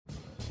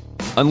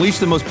Unleash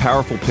the most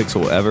powerful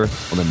Pixel ever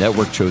on the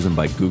network chosen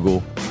by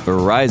Google,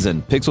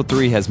 Verizon. Pixel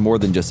 3 has more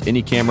than just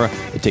any camera.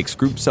 It takes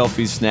group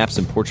selfies, snaps,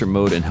 and portrait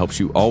mode and helps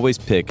you always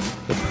pick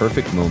the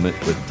perfect moment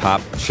with Top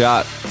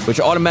Shot, which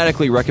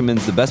automatically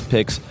recommends the best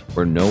pics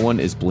where no one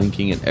is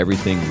blinking and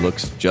everything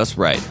looks just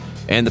right.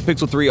 And the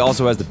Pixel 3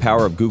 also has the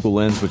power of Google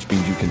Lens, which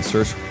means you can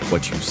search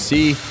what you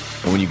see.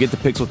 And when you get the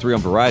Pixel 3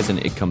 on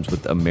Verizon, it comes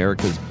with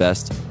America's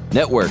best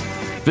network.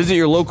 Visit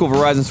your local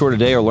Verizon store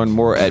today or learn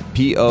more at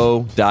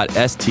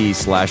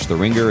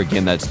po.st/theringer.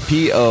 Again, that's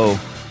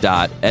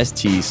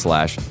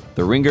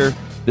po.st/theringer.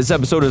 This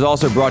episode is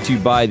also brought to you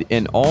by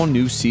an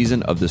all-new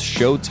season of the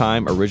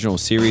Showtime original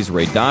series,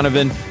 Ray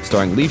Donovan,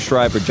 starring Liev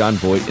Schreiber, John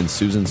Voight, and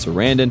Susan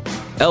Sarandon.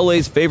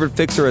 LA's favorite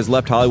fixer has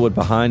left Hollywood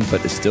behind,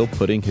 but is still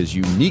putting his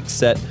unique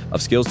set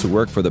of skills to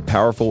work for the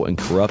powerful and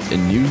corrupt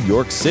in New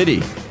York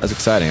City. That's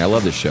exciting. I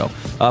love this show.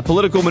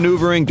 Political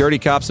maneuvering, dirty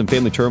cops, and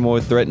family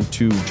turmoil threaten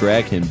to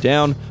drag him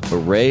down, but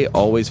Ray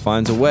always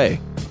finds a way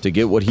to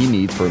get what he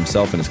needs for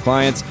himself and his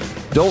clients.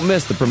 Don't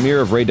miss the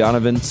premiere of Ray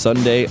Donovan,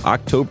 Sunday,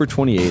 October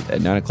 28th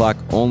at 9 o'clock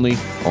only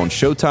on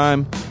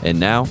Showtime and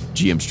now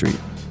GM Street.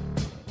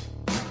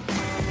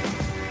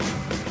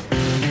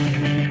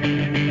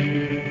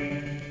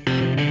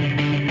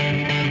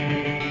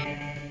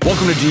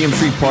 Welcome to GM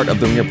Street, part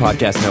of the Ringer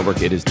Podcast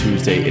Network. It is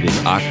Tuesday. It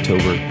is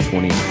October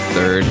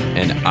 23rd,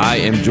 and I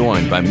am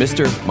joined by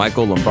Mr.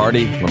 Michael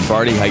Lombardi.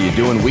 Lombardi, how you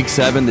doing? Week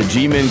 7, the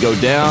G-Men go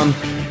down.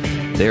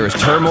 There is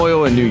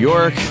turmoil in New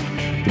York.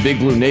 The Big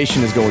Blue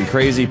Nation is going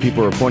crazy.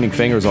 People are pointing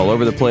fingers all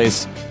over the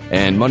place.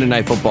 And Monday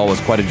Night Football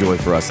was quite a joy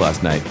for us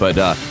last night. But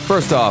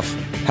first off,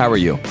 how are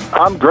you?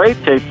 I'm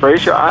great, Tate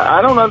Frazier. I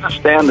don't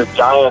understand the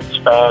Giants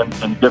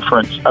fans'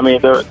 indifference. I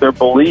mean, their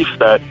belief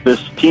that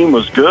this team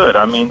was good.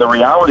 I mean, the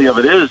reality of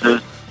it is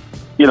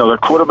you know, their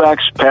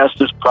quarterback's past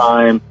his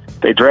prime.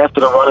 They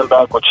drafted a running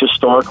back, which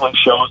historically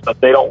shows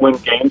that they don't win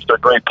games. They're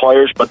great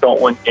players, but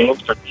don't win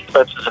games. Their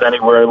defense isn't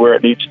anywhere where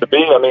it needs to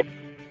be. I mean,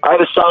 I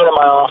had a sign in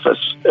my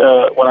office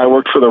when I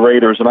worked for the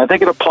Raiders, and I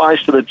think it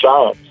applies to the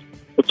Giants.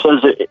 It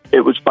says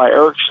it was by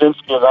Eric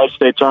Shinsky of the United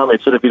States Army.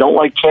 It said, if you don't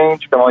like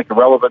change, you're going to like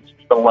irrelevance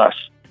even less.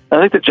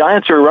 And I think the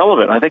Giants are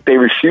irrelevant. I think they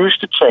refuse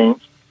to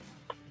change.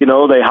 You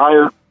know, they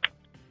hire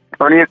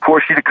Ernie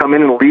Accorsi to come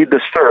in and lead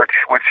the search,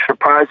 which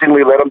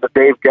surprisingly led them to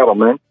Dave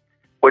Gettleman,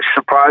 which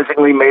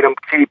surprisingly made them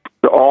keep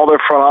all their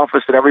front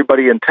office and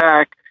everybody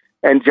intact.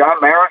 And John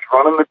Mara's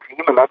running the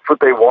team, and that's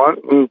what they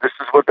want, and this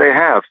is what they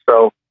have.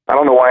 So I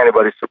don't know why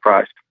anybody's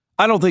surprised.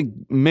 I don't think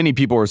many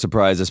people were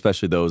surprised,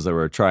 especially those that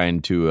were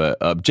trying to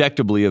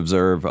objectively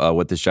observe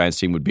what this Giants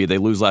team would be. They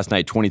lose last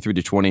night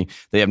 23-20.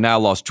 They have now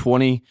lost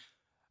 20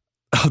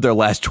 of their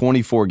last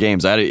 24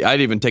 games. I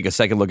didn't even take a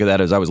second look at that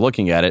as I was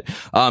looking at it.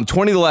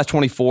 20 of the last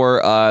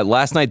 24.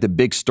 Last night, the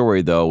big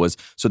story, though, was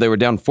so they were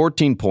down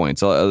 14 points.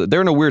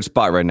 They're in a weird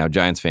spot right now,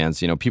 Giants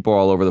fans. You know, people are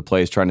all over the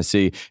place trying to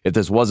see if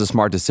this was a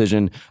smart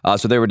decision.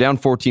 So they were down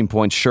 14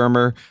 points.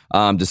 Shermer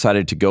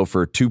decided to go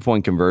for a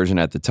 2-point conversion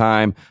at the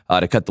time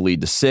to cut the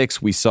lead to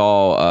 6. We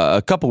saw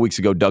a couple weeks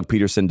ago, Doug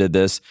Peterson did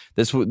this.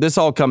 This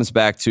all comes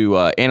back to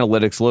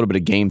analytics, a little bit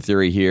of game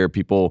theory here.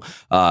 People,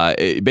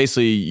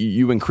 basically,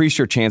 you increase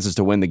your chances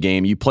to win the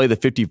game. You play the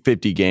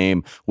 50-50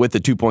 game with the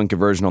 2-point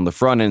conversion on the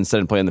front end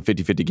instead of playing the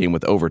 50-50 game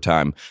with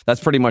overtime.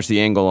 That's pretty much the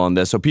angle on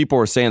this. So people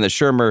are saying that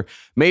Shermer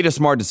made a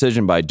smart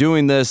decision by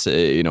doing this.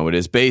 You know, it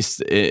is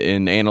based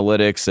in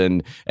analytics.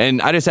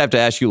 And I just have to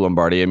ask you,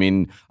 Lombardi, I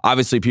mean,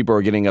 obviously people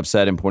are getting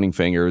upset and pointing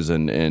fingers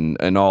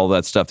and all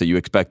that stuff that you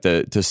expect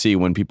to see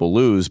when people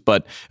lose.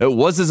 But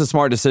was this a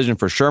smart decision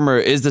for Shermer?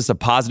 Is this a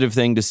positive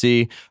thing to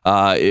see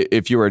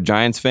if you're a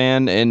Giants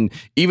fan? And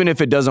even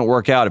if it doesn't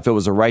work out, if it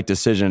was a right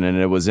decision and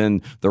it was in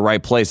the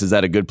right place, is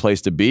that a good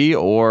place to be?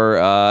 Or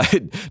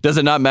does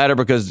it not matter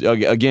because,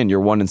 again,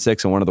 you're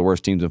 1-6 and one of the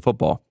worst teams in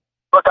football?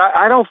 Look,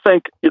 I don't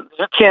think you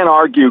can't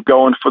argue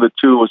going for the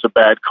 2 was a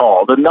bad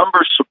call. The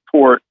numbers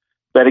support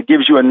that it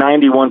gives you a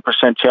 91%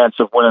 chance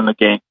of winning the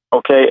game.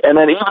 Okay, and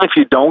then even if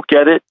you don't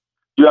get it,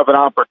 you have an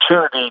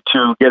opportunity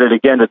to get it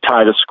again to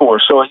tie the score.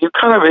 So you're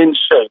kind of in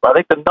shape. I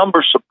think the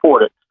numbers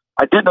support it.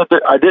 I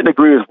didn't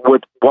agree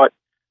with what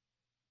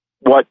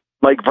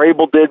Mike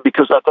Vrabel did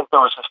because I think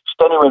there was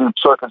extenuating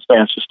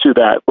circumstances to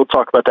that. We'll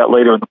talk about that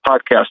later in the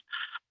podcast.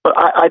 But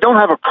I don't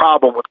have a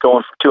problem with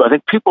going for 2. I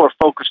think people are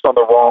focused on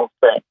the wrong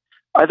thing.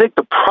 I think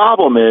the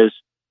problem is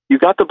you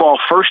got the ball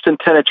 1st and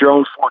 10 at your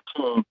own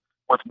 14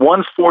 with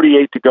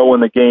 1:48 to go in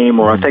the game,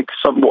 or I think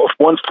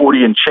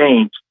 1:40 and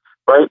change,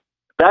 right?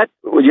 That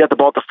you got the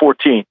ball at the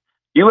 14.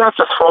 You have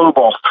to throw the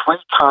ball 3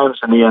 times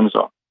in the end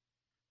zone.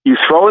 You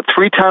throw it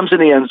 3 times in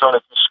the end zone.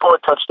 If you score a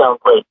touchdown,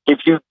 great. If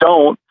you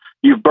don't,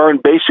 you've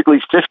burned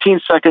basically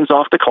 15 seconds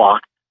off the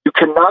clock. You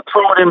cannot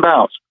throw it in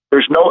bounds.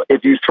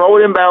 If you throw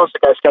it in bounds,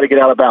 the guy's got to get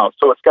out of bounds.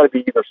 So it's got to be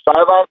either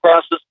sideline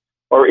passes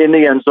or in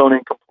the end zone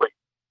incomplete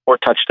or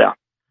touchdown.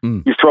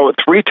 You throw it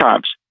 3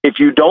 times. If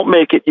you don't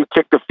make it, you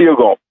kick the field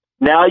goal.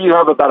 Now you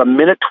have about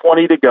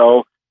 1:20 to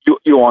go.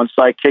 You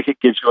onside kick. It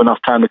gives you enough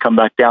time to come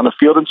back down the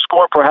field and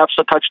score perhaps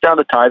a touchdown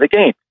to tie the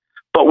game.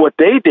 But what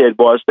they did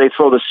was they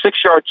throw the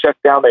 6-yard check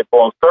down. They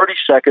blow 30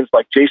 seconds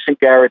like Jason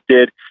Garrett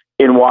did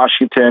in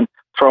Washington,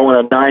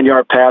 throwing a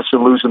 9-yard pass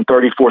and losing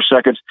 34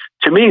 seconds.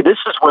 To me, this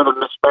is where the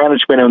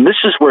mismanagement, and this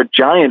is where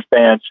Giant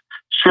fans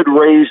should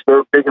raise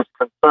their biggest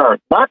concern,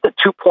 not the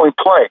 2-point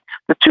play.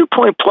 The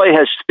 2-point play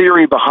has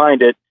theory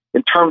behind it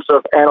in terms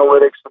of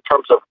analytics, in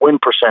terms of win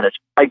percentage.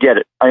 I get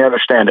it. I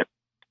understand it.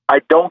 I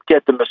don't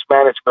get the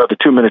mismanagement of the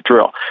 2-minute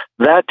drill.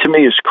 That, to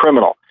me, is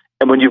criminal.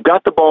 And when you've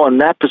got the ball in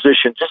that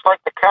position, just like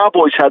the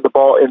Cowboys had the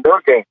ball in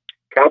their game,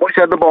 Cowboys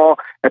had the ball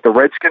at the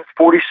Redskins'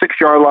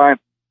 46-yard line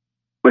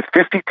with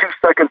 52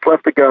 seconds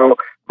left to go.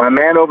 My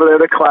man over there,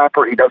 the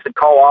clapper, he doesn't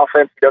call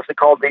offense, he doesn't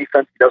call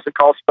defense, he doesn't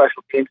call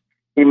special teams.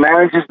 He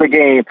manages the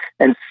game,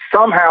 and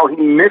somehow he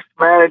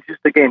mismanages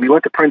the game. He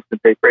went to Princeton,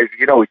 Dave Frazier.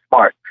 You know he's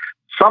smart.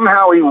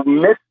 Somehow he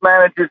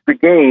mismanages the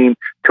game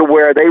to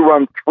where they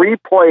run 3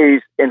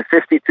 plays in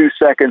 52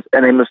 seconds,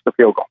 and they miss the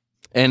field goal.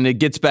 And it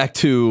gets back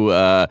to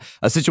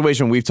a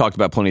situation we've talked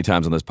about plenty of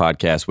times on this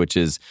podcast, which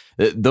is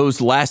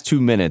those last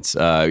 2 minutes,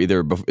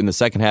 either in the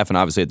second half and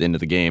obviously at the end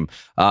of the game,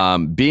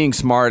 being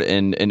smart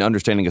and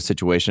understanding a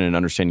situation and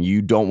understanding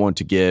you don't want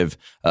to give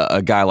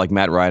a guy like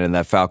Matt Ryan and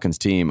that Falcons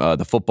team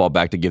the football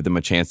back to give them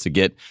a chance to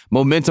get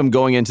momentum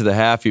going into the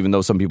half, even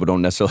though some people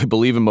don't necessarily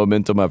believe in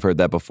momentum. I've heard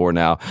that before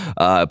now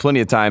plenty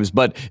of times.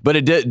 But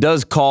it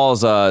does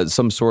cause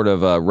some sort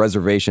of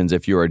reservations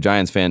if you're a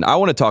Giants fan. I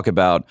want to talk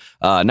about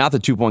not the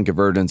 2-point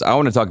conversion. I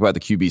want to talk about the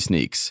QB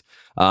sneaks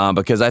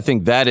because I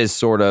think that is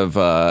sort of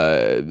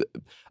a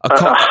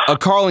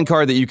calling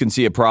card that you can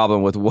see a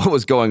problem with what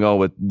was going on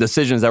with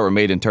decisions that were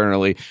made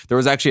internally. There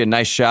was actually a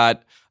nice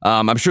shot.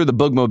 I'm sure the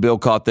Boogmobile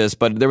caught this,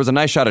 but there was a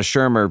nice shot of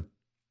Shermer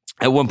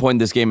at one point in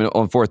this game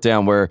on 4th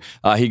down where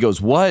he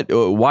goes, "What?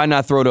 Why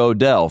not throw to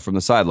Odell from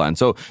the sideline?"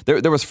 So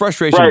there was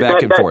frustration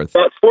back and forth.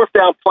 That 4th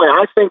down play,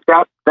 I think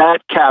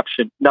that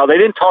caption, now they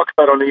didn't talk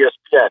about it on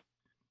ESPN,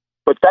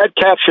 but that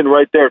caption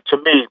right there to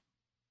me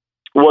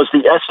was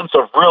the essence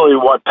of really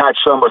what Pat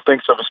Shermer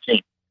thinks of his team,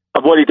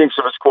 of what he thinks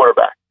of his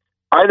quarterback.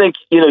 I think,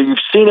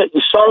 you've seen it.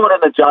 You saw it in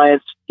the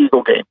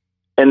Giants-Eagle game,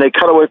 and they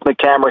cut away from the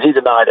camera. He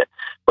denied it.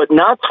 But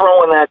not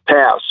throwing that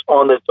pass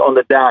on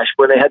the dash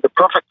where they had the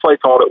perfect play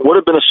called, it would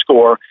have been a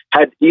score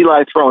had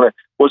Eli thrown it,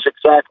 was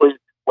exactly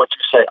what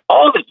you say.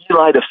 All the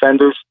Eli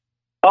defenders,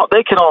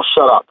 they can all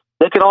shut up.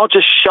 They can all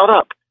just shut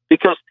up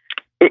because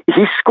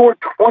he scored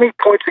 20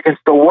 points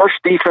against the worst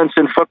defense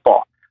in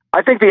football.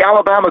 I think the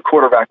Alabama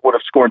quarterback would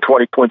have scored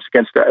 20 points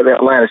against the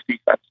Atlanta's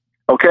defense.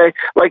 Okay?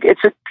 Like,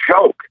 it's a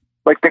joke.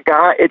 Like, the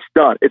guy, it's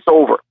done. It's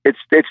over. It's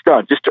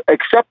done. Just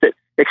accept it.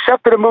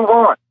 Accept it and move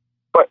on.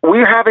 But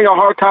we're having a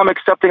hard time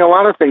accepting a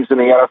lot of things in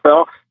the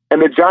NFL, and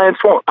the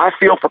Giants won't. I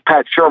feel for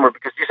Pat Shermer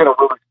because he's in a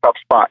really tough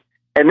spot.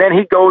 And then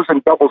he goes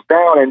and doubles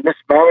down and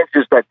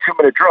mismanages that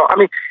 2-minute drill. I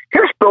mean,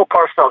 here's Bill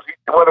Parcells,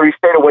 whether he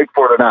stayed awake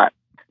for it or not.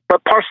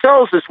 But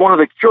Parcells is one of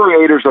the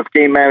curators of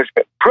game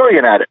management.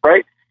 Brilliant at it,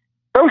 right?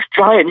 Those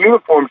Giant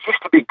uniforms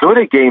used to be good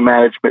at game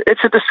management. It's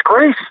a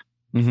disgrace.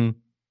 Mm-hmm.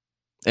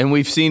 And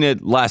we've seen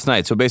it last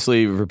night. So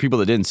basically, for people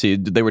that didn't see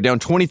it, they were down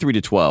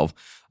 23-12.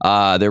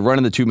 They're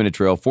running the 2-minute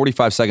drill,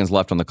 45 seconds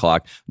left on the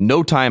clock,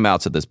 no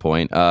timeouts at this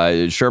point.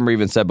 Shermer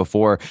even said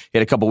before, he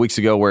had a couple weeks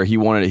ago where he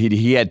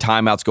had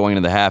timeouts going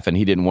into the half and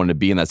he didn't want to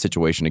be in that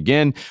situation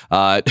again.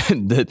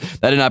 That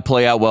did not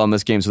play out well in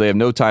this game, so they have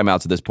no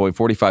timeouts at this point,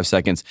 45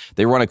 seconds.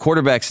 They run a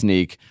quarterback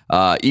sneak.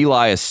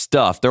 Eli is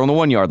stuffed. They're on the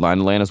 1-yard line.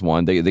 Atlanta's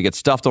won. They get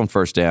stuffed on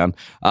 1st down.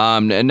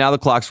 And now the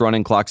clock's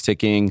running, clock's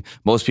ticking.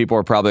 Most people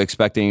are probably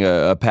expecting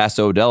a pass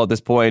to Odell at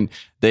this point.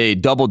 They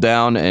double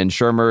down, and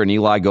Shermer and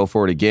Eli go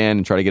for it again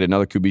and try to get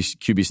another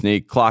QB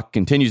sneak. Clock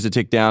continues to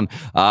tick down,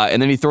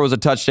 and then he throws a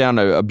touchdown,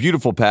 a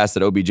beautiful pass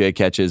that OBJ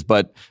catches.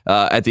 But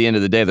at the end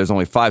of the day, there's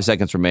only 5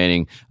 seconds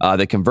remaining.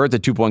 They convert the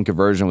 2-point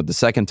conversion with the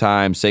second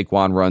time.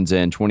 Saquon runs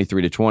in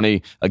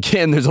 23-20.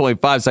 Again, there's only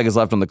 5 seconds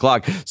left on the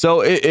clock.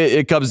 So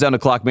it comes down to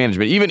clock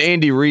management. Even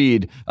Andy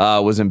Reid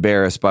was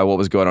embarrassed by what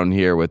was going on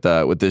here with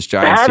this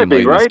Giants team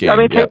late in this game. I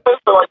mean,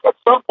 like at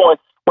some point,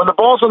 when the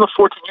ball's on the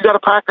 14, you got to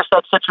practice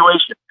that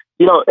situation.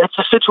 It's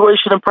a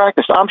situation in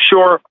practice. I'm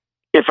sure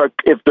if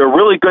they're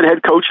really good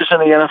head coaches in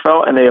the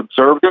NFL and they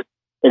observed it,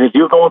 and if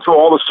you're going through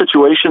all the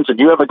situations and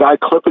you have a guy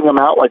clipping them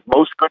out like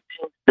most good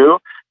teams do,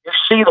 you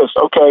see this.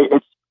 Okay,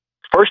 it's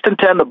 1st and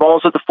 10, the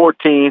ball's at the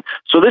 14.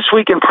 So this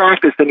week in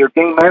practice in your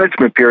game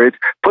management periods,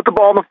 put the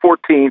ball on the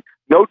 14,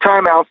 no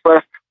timeouts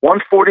left,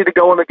 1:40 to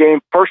go in the game,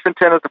 1st and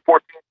 10 at the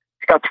 14.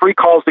 You got 3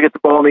 calls to get the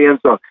ball in the end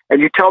zone. And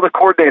you tell the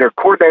coordinator,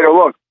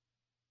 look,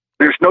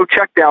 there's no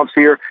checkdowns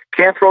here.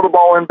 Can't throw the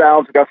ball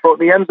inbounds. You got to throw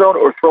it in the end zone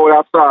or throw it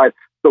outside.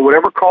 So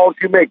whatever calls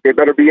you make, they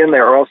better be in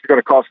there or else you're going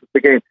to cost us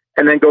the game.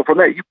 And then go from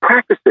there. You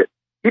practice it.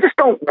 You just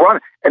don't run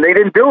it. And they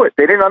didn't do it.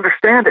 They didn't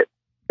understand it.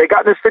 They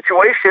got in this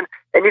situation,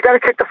 and you got to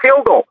kick the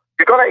field goal.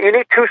 You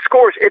need 2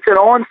 scores. It's an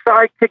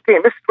onside kick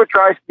game. This is what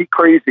drives me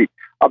crazy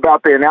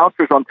about the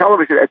announcers on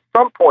television. At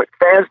some point,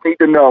 fans need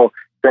to know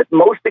that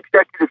most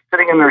executives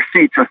sitting in their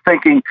seats are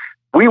thinking,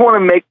 we want to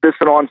make this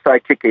an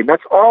onside kick game.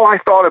 That's all I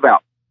thought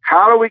about.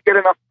 How do we get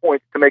enough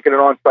points to make it an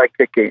onside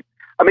kick game?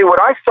 I mean,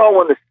 what I saw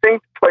when the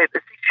Saints played,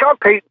 Sean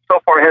Payton's so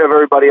far ahead of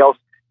everybody else,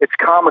 it's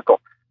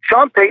comical.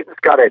 Sean Payton's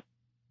got a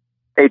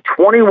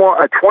 20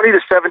 to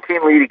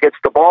 17 lead. He gets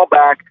the ball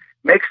back,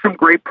 makes some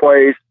great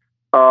plays.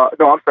 He's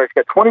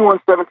got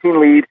 21-17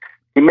 lead.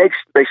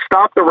 They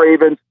stop the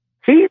Ravens.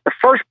 The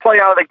first play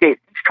out of the gate,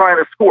 he's trying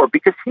to score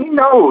because he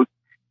knows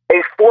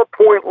a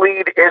 4-point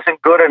lead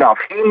isn't good enough.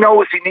 He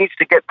knows he needs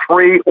to get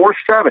 3 or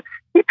 7.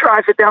 He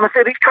drives it down the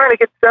field. He's trying to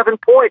get 7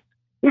 points.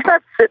 He's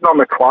not sitting on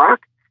the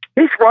clock.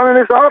 He's running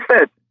his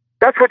offense.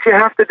 That's what you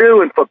have to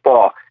do in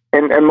football.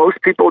 And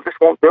most people just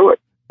won't do it.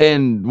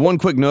 And one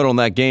quick note on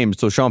that game.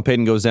 So Sean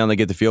Payton goes down, they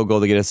get the field goal,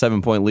 they get a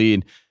 7-point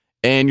lead.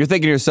 And you're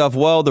thinking to yourself,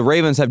 well, the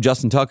Ravens have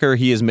Justin Tucker.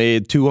 He has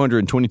made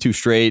 222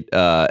 straight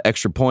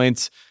extra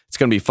points. It's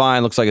going to be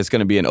fine. Looks like it's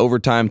going to be an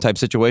overtime type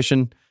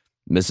situation.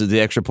 Misses the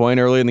extra point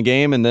early in the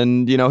game, and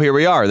then, here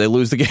we are. They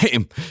lose the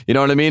game. You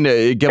know what I mean?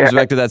 It comes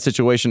back to that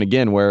situation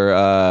again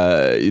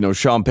where,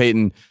 Sean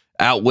Payton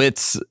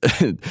outwits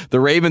the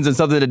Ravens in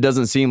something that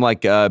doesn't seem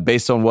like,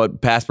 based on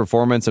what past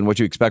performance and what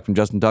you expect from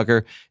Justin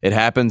Tucker, it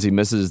happens. He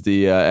misses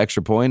the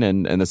extra point,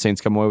 and the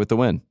Saints come away with the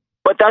win.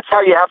 But that's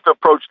how you have to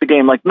approach the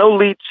game. Like, no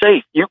lead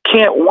safe. You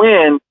can't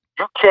win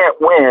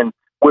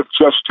with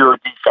just your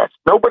defense.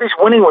 Nobody's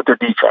winning with their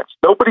defense.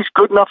 Nobody's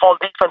good enough on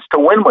defense to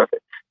win with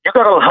it. You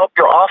got to help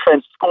your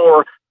offense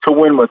score to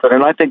win with it,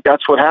 and I think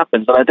that's what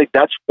happens. And I think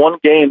that's one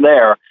game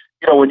there.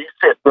 When you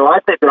sit, did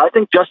I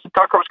think Justin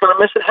Tucker was going to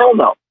miss it? Hell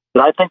no.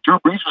 Did I think Drew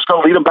Brees was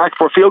going to lead him back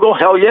for a field goal?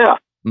 Hell yeah.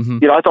 Mm-hmm.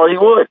 I thought he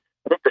would.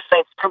 I think the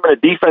Saints'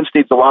 2-minute defense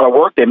needs a lot of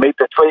work. They made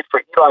the trade for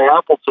Eli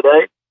Apple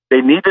today. They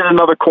needed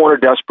another corner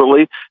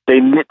desperately. They're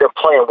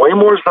playing way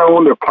more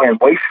zone. They're playing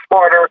way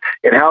smarter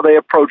in how they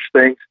approach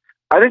things.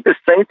 I think the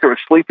Saints are a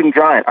sleeping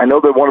giant. I know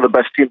they're one of the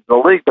best teams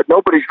in the league, but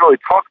nobody's really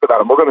talked about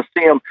them. We're going to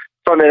see them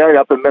Sunday night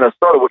up in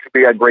Minnesota, which would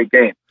be a great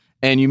game.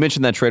 And you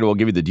mentioned that trade. We'll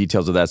give you the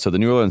details of that. So the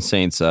New Orleans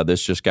Saints,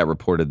 this just got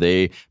reported.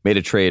 They made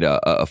a trade, a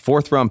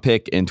 4th-round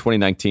pick in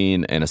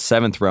 2019 and a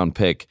 7th-round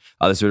pick.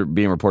 This is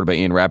being reported by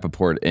Ian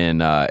Rappaport in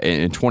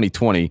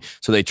 2020.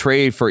 So they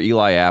trade for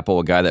Eli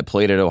Apple, a guy that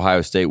played at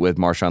Ohio State with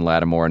Marshawn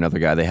Lattimore, another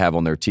guy they have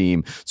on their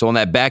team. So on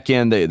that back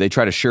end, they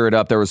try to shore it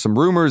up. There was some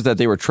rumors that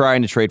they were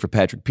trying to trade for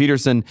Patrick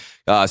Peterson.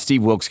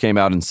 Steve Wilkes came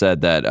out and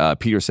said that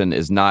Peterson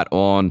is not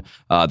on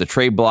the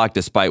trade block,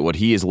 despite what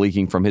he is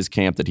leaking from his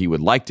camp that he would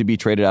like to be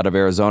traded out of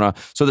Arizona.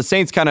 So the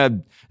Saints kind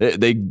of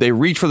they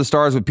reach for the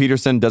stars with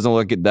Peterson. Doesn't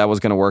look like that was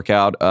going to work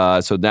out.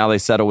 So now they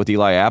settle with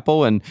Eli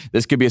Apple, and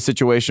this could be a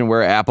situation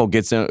where Apple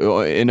gets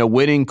in a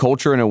winning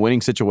culture, in a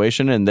winning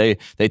situation, and they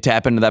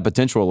tap into that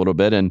potential a little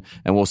bit, and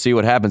we'll see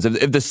what happens.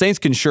 If the Saints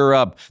can shore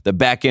up the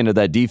back end of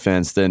that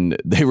defense, then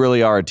they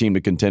really are a team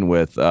to contend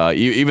with.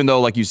 Even though,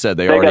 like you said,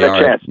 they already got a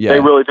are. Chance. Yeah. They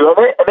really do.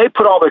 And they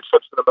put all their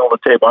chips in the middle of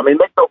the table. I mean,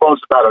 make no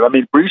bones about it. I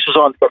mean, Brees is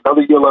on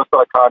another year left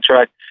on a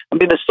contract. I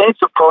mean, the Saints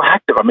are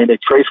proactive. I mean, they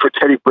trade for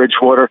Teddy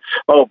Bridgewater.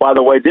 Oh, by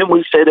the way, didn't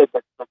we say that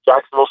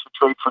Jacksonville should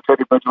trade for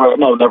Teddy Bridgewater?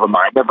 No, never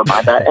mind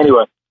that.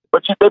 Anyway,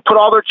 but they put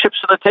all their chips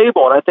on the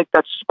table, and I think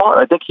that's smart.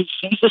 I think he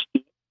sees this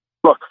team.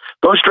 Look,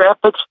 those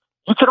draft picks,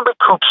 you can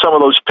recoup some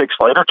of those picks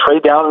later,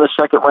 trade down in the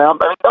second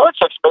round. I mean,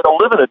 Belichick's made a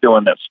living of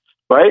doing this,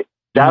 right?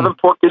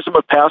 Davenport gives him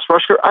a pass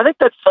rusher. I think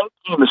that Saints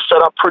team is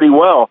set up pretty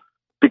well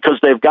because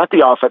they've got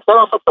the offense. That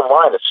offensive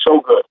line is so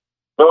good.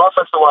 Their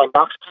offensive line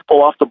knocks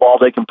people off the ball.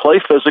 They can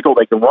play physical.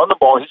 They can run the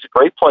ball. He's a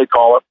great play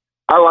caller.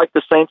 I like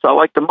the Saints. I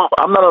like the move.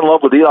 I'm not in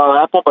love with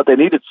Eli Apple, but they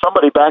needed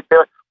somebody back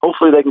there.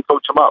 Hopefully they can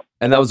coach him up.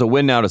 And that was a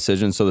win-now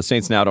decision. So the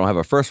Saints now don't have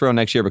a first round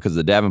next year because of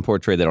the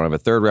Davenport trade. They don't have a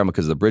third round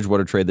because of the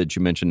Bridgewater trade that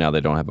you mentioned. Now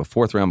they don't have a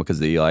fourth round because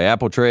of the Eli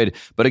Apple trade.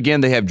 But again,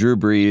 they have Drew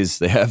Brees.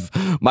 They have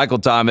Michael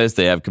Thomas.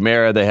 They have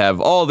Kamara. They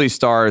have all these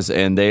stars,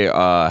 and they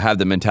have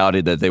the mentality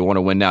that they want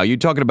to win now. You're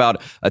talking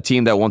about a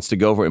team that wants to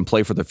go over and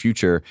play for the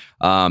future.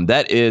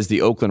 That is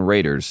the Oakland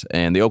Raiders.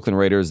 And the Oakland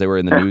Raiders, they were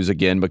in the news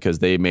again because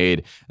they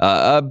made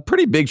a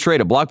pretty big trade,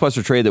 a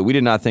blockbuster trade that we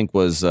did not think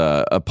was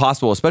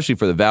possible, especially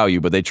for the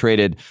value. But they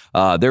traded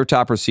their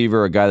top receiver,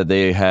 a guy that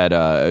they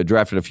had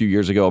drafted a few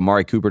years ago,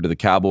 Amari Cooper, to the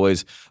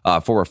Cowboys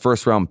for a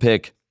first-round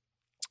pick.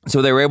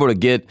 So they were able to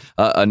get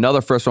another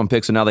first-round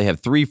pick. So now they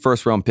have 3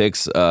 first-round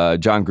picks.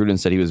 John Gruden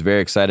said he was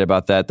very excited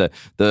about that.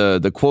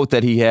 The quote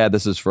that he had,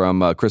 this is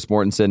from Chris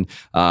Mortensen.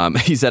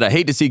 He said, "I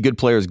hate to see good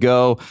players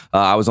go.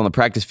 I was on the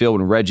practice field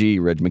when Reggie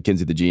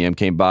McKenzie, the GM,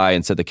 came by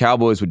and said the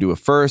Cowboys would do it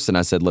first. And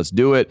I said, let's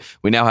do it.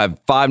 We now have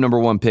 5 number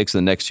 1 picks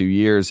in the next 2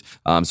 years.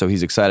 So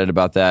he's excited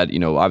about that. You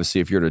know, obviously,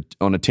 if you're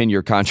on a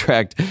 10-year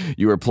contract,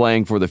 you are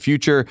playing for the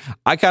future.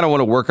 I kind of want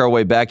to work our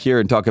way back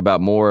here and talk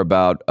about more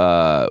about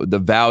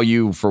the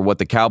value for what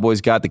the Cowboys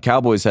got. The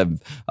Cowboys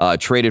have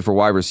traded for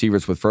wide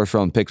receivers with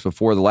first-round picks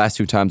before. The last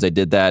 2 times they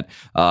did that,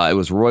 it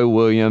was Roy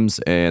Williams,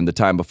 and the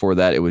time before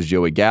that, it was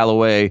Joey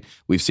Galloway.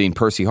 We've seen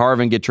Percy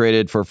Harvin get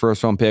traded for a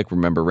first-round pick.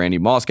 Remember, Randy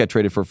Moss got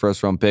traded for a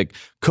first-round pick.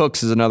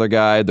 Cooks is another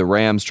guy. The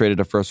Rams traded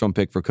a first-round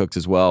pick for Cooks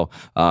as well.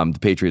 The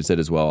Patriots did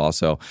as well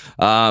also.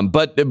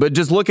 But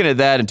just looking at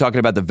that and talking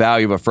about the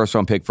value of a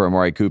first-round pick for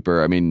Amari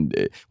Cooper, I mean,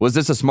 was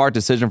this a smart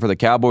decision for the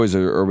Cowboys,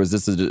 or was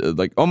this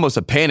like almost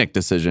a panic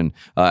decision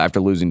after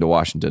losing to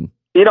Washington?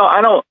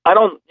 I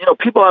don't,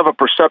 people have a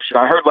perception.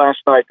 I heard last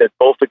night that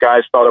both the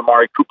guys thought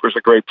Amari Cooper's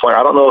a great player.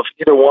 I don't know if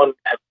either one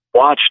have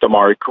watched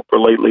Amari Cooper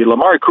lately.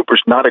 Amari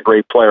Cooper's not a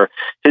great player.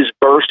 His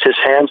burst, his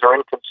hands are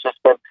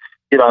inconsistent.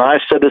 And I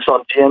said this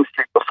on GM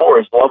Street before,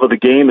 his love of the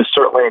game is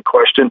certainly in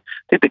question.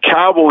 I think the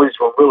Cowboys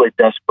were really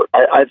desperate.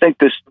 I think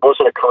this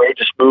wasn't a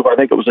courageous move. I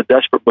think it was a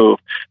desperate move.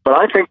 But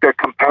I think they're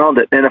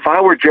compounded. And if I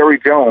were Jerry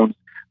Jones,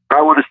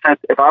 I would have said,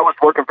 if I was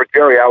working for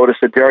Jerry, I would have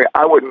said, Jerry,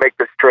 I wouldn't make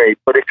this trade.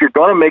 But if you're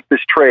going to make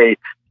this trade,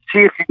 see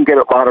if you can get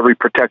it lottery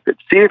protected.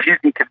 See if you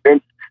can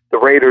convince the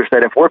Raiders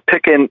that if we're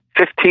picking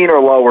 15 or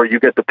lower, you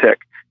get the pick.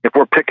 If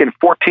we're picking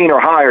 14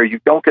 or higher,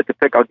 you don't get the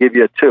pick. I'll give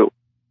you a 2.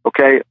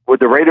 Okay,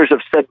 would the Raiders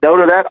have said no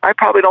to that? I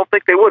probably don't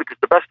think they would, because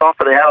the best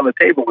offer they had on the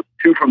table was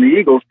 2 from the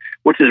Eagles,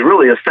 which is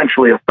really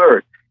essentially a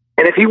third.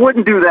 And if he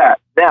wouldn't do that,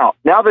 now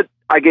that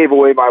I gave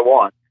away my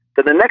one,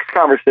 then the next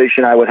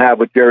conversation I would have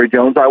with Jerry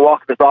Jones, I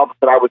walk in his office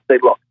and I would say,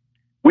 look,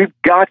 we've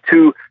got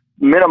to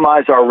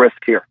minimize our risk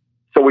here.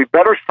 So we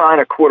better sign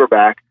a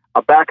quarterback,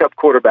 a backup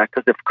quarterback,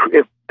 because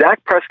if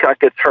Dak Prescott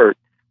gets hurt,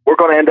 we're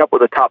going to end up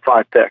with a top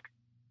 5 pick.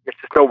 There's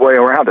just no way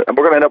around it. And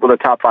we're going to end up with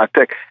a top 5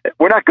 pick.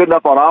 We're not good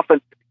enough on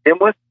offense to begin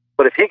with,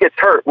 but if he gets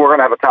hurt, we're going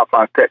to have a top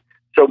 5 pick.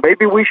 So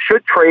maybe we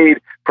should trade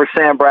for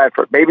Sam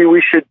Bradford. Maybe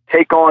we should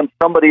take on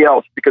somebody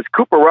else, because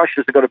Cooper Rush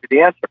isn't going to be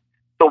the answer.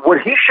 So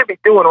what he should be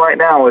doing right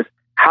now is,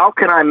 how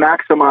can I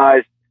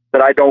maximize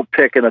that I don't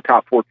pick in the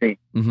top 14?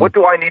 Mm-hmm. What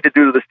do I need to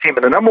do to this team?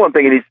 And the number one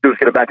thing he needs to do is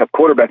get a backup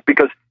quarterback,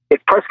 because if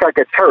Prescott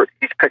gets hurt,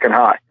 he's picking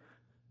high.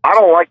 I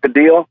don't like the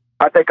deal.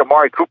 I think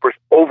Amari Cooper's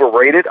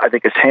overrated. I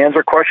think his hands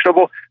are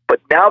questionable.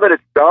 But now that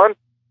it's done,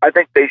 I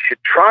think they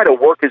should try to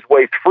work his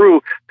way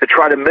through to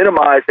try to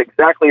minimize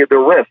exactly the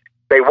risk.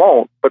 They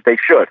won't, but they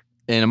should.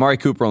 And Amari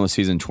Cooper on the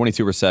season,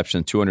 22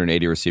 receptions,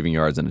 280 receiving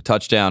yards, and a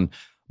touchdown.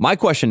 My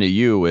question to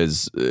you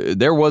is,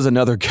 there was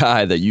another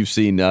guy that you've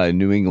seen in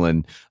New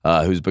England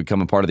who's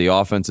become a part of the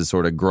offense, has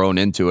sort of grown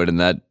into it, and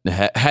that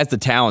has the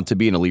talent to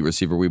be an elite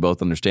receiver. We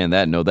both understand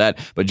that and know that.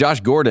 But Josh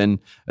Gordon,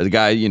 the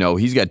guy,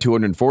 he's got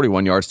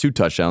 241 yards, 2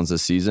 touchdowns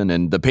this season,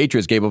 and the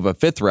Patriots gave up a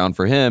 5th round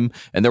for him,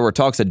 and there were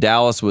talks that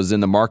Dallas was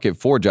in the market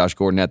for Josh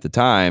Gordon at the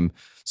time.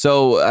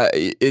 So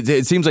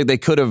it seems like they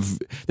could have.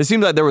 It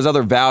seems like there was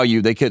other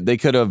value. They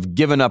could have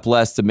given up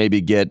less to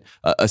maybe get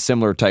a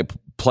similar type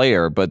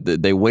player, but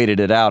they waited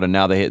it out, and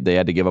now they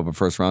had to give up a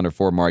 1st rounder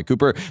for Amari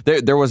Cooper.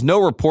 There was no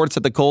reports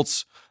that the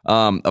Colts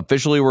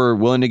officially were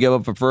willing to give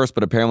up a 1st,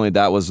 but apparently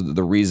that was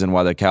the reason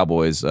why the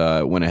Cowboys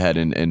went ahead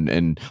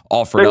and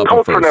offered up a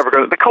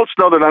 1st. The Colts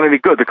know they're not any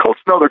good. The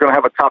Colts know they're going to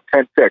have a top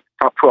 10 pick,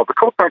 top 12. The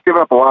Colts aren't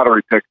giving up a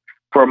lottery pick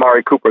for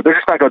Amari Cooper. They're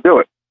just not going to do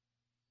it.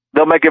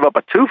 They might give up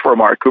a 2 for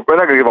Amari Cooper. They're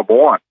not going to give up a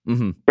 1.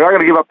 Mm-hmm. They're not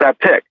going to give up that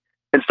pick.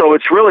 And so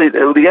it's really, the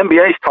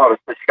NBA's taught us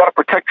this. You got to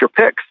protect your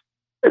picks,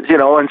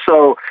 and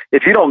so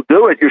if you don't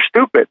do it, you're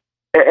stupid.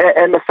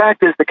 And the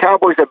fact is, the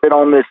Cowboys have been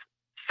on this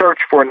search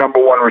for a number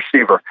 1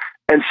 receiver.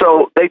 And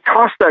so they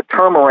toss that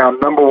term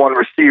around, number 1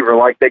 receiver,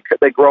 like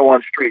they grow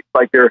on streets,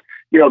 like they're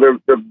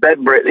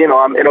bed bread.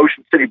 I'm in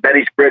Ocean City,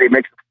 Benny's bread. He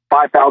makes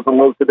 5,000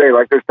 loaves a day.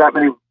 Like there's that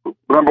many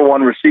number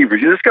 1 receivers.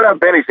 You just got to have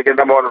Benny's to get a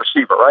number 1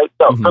 receiver, right?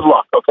 So Good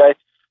luck, okay?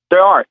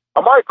 There aren't.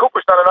 Amari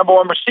Cooper's not a number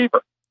 1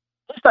 receiver.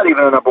 He's not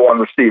even a number 1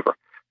 receiver.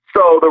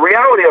 So the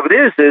reality of it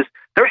is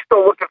they're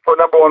still looking for a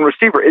number 1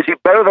 receiver. Is he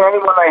better than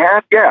anyone they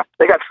had? Yeah.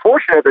 They got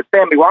fortunate that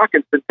Sammy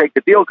Watkins didn't take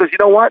the deal, because you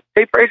know what,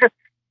 Tate Frazier,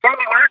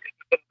 Sammy Watkins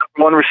isn't a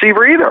number 1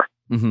 receiver either.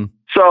 Mm-hmm.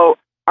 So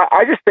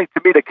I just think,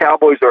 to me, the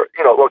Cowboys are,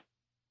 look,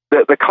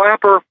 the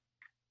Clapper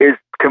is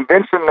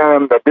convincing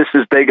them that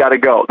they got to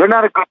go. They're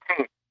not a good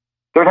team.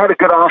 They're not a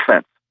good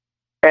offense.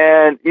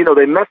 And,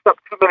 they messed up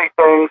too many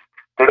things.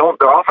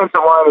 Their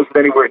offensive line isn't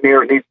anywhere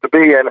near it needs to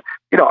be. And,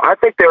 I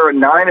think they're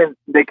 9 and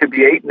they could be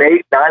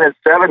 8-8,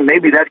 9-7.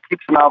 Maybe that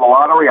keeps them out of the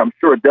lottery. I'm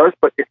sure it does.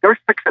 But if they're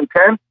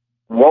 6-10,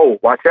 whoa,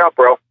 watch out,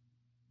 bro.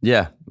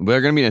 Yeah,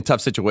 they're going to be in a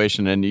tough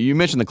situation. And you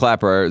mentioned the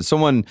Clapper.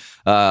 Someone,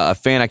 a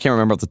fan, I can't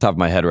remember off the top of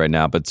my head right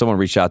now, but someone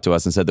reached out to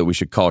us and said that we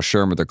should call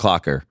Shermer the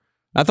Clocker.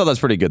 I thought that's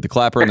pretty good. The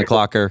Clapper and the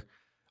Clocker.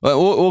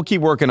 We'll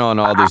keep working on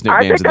all these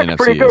nicknames in the NFC. I think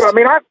that's pretty good.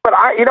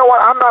 You know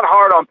what? I'm not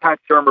hard on Pat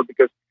Shermer,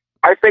 because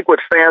I think what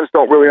fans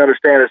don't really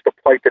understand is the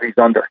plight that he's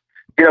under.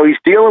 He's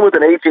dealing with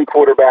an aging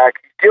quarterback.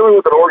 He's dealing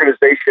with an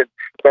organization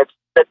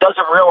that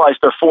doesn't realize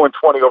they're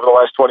 4-20 over the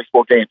last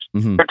 24 games.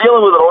 Mm-hmm. They're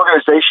dealing with an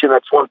organization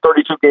that's won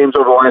 32 games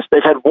over the last.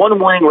 They've had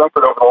 1 winning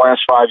record over the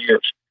last 5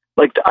 years.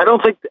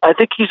 I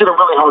think he's in a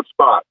really hard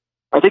spot.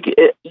 I think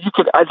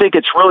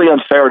it's really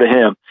unfair to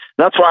him.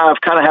 That's why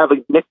I've kind of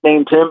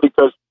nicknamed him,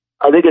 because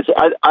I think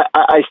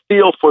I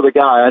feel for the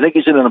guy. I think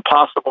he's in an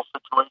impossible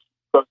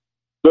situation.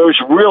 There's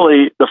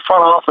really, the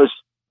front office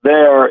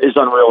there is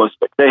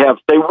unrealistic. They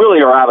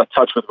really are out of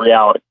touch with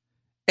reality.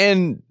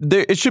 And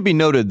it should be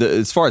noted that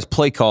as far as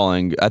play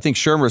calling, I think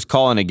Shermer's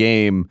calling a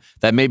game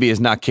that maybe is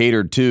not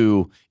catered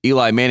to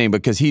Eli Manning,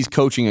 because he's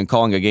coaching and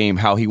calling a game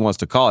how he wants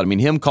to call it. I mean,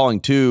 him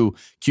calling 2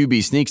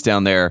 QB sneaks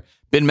down there,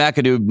 Ben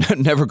McAdoo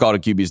never called a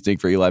QB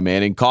sneak for Eli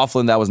Manning.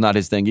 Coughlin, that was not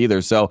his thing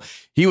either. So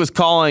he's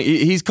calling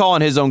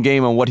his own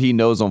game on what he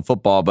knows on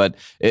football, but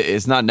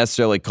it's not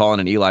necessarily calling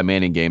an Eli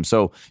Manning game.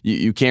 So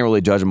you can't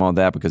really judge him on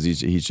that because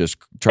he's just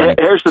trying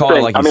to call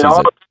it like he sees it.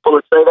 All the people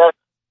that say that,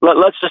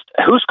 let's just,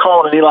 who's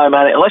calling an Eli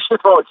Manning? Unless you're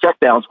throwing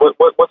checkdowns,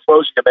 what's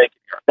throws you making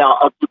here?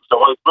 Now, so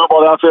when throw the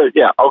ball outfield,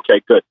 yeah,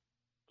 okay, good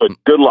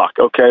luck.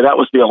 Okay, that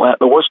was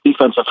the worst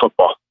defense in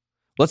football.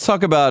 Let's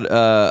talk about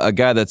a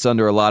guy that's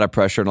under a lot of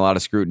pressure and a lot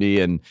of scrutiny.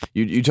 And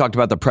you talked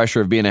about the pressure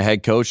of being a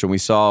head coach. And we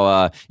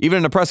saw, even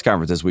in a press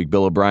conference this week,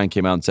 Bill O'Brien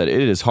came out and said,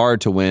 it is hard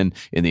to win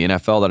in the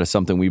NFL. That is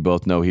something we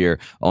both know here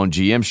on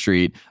GM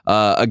Street.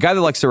 A guy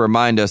that likes to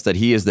remind us that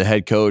he is the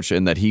head coach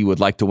and that he would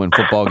like to win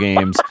football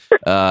games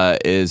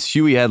is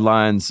Huey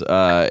Headlines.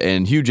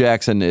 And Hugh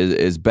Jackson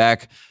is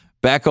back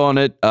on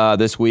it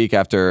this week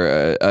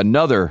after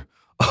another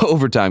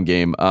overtime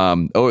game.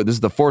 This is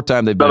the fourth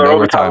time they've been in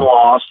overtime.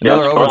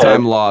 Another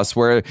overtime loss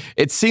where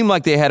it seemed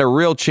like they had a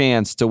real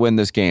chance to win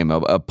this game.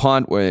 A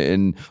punt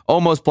in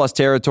almost plus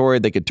territory.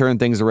 They could turn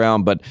things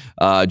around, but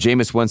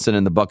Jameis Winston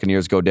and the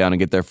Buccaneers go down and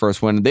get their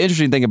first win. The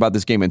interesting thing about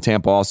this game in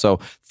Tampa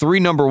also, 3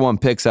 number 1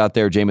 picks out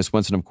there. Jameis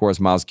Winston, of course,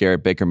 Myles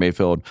Garrett, Baker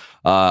Mayfield,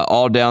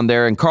 all down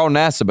there. And Carl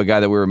Nassib, a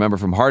guy that we remember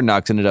from Hard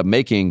Knocks, ended up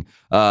making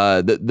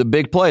the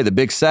big play, the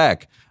big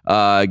sack.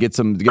 Get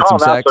some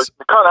sacks.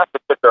 Carl Nassib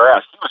kicked their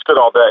ass. He was good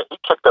all day. He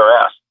kicked their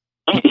ass.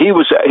 He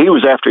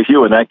was after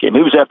Hugh in that game.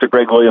 He was after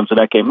Greg Williams in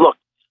that game. Look,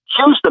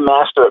 Hugh's the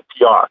master of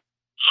PR.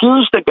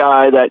 Hugh's the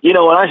guy that, and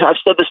I've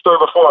said this story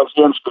before on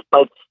GM Street,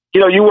 like,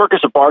 you work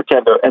as a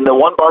bartender, and the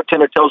one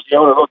bartender tells the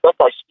owner, look, that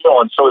guy's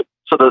stealing, so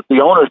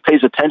the owner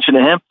pays attention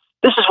to him.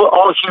 This is what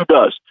all Hugh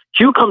does.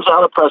 Hugh comes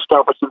out of press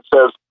conference and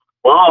says,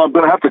 well, I'm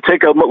going to have to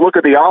take a look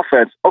at the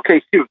offense.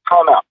 Okay, Hugh,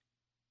 calm out.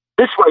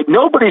 This way,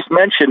 nobody's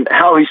mentioned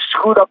how he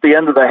screwed up the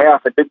end of the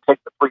half and didn't take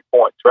the 3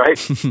 points,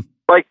 right?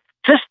 Like,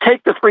 just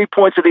take the 3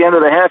 points at the end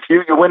of the half,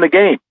 you win the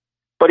game.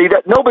 But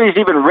nobody's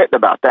even written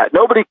about that.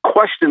 Nobody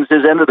questions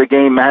his end of the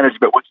game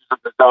management, which is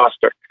a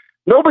disaster.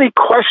 Nobody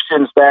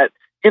questions that,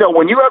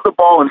 when you have the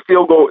ball in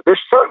field goal,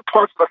 there's certain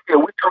parts of the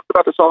field. We talked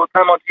about this all the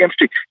time on GM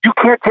Street. You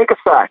can't take a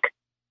sack.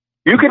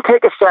 You can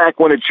take a sack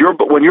when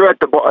you're at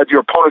your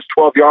opponent's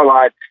 12-yard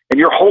line and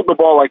you're holding the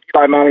ball like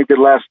Eli Manning did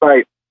last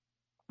night,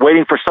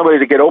 waiting for somebody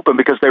to get open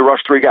because they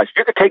rushed 3 guys.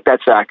 You can take that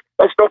sack.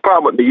 That's no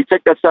problem with me. You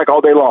take that sack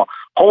all day long.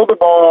 Hold the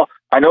ball.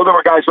 I know there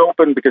were guys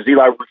open because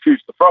Eli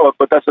refused to throw it,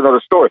 but that's another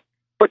story.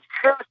 But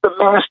here's the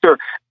master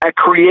at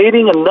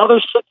creating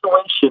another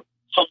situation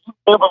so you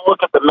never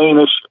look at the main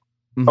issue.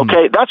 Mm-hmm.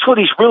 Okay? That's what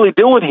he's really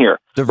doing here.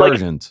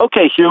 Divergent. Like,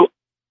 okay, Hugh.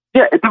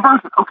 Yeah,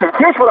 divergent. Okay,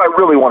 here's what I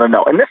really want to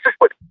know. And this is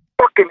what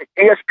fucking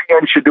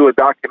ESPN should do a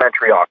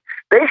documentary on.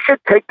 They should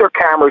take their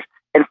cameras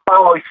and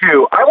follow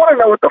Hugh. I want to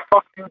know what the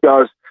fuck Hugh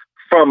does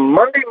from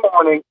Monday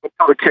morning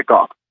until the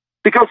kickoff.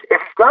 Because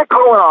if he's not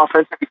calling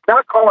offense, if he's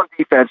not calling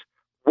defense,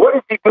 what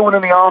is he doing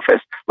in the office?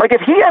 Like,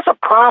 if he has a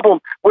problem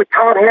with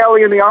Todd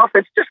Haley in the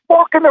offense, just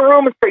walk in the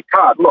room and say,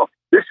 Todd, look,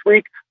 this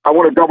week I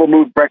want to double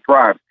move Brett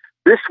Grimes.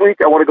 This week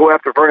I want to go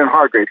after Vernon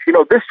Hargreaves.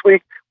 This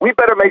week we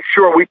better make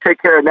sure we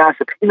take care of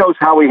Nassib. He knows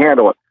how we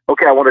handle it.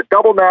 Okay, I want to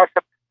double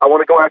Nassib. I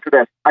want to go after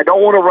this. I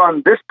don't want to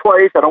run this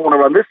place. I don't want to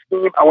run this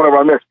scheme. I want to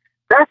run this.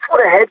 That's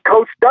what a head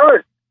coach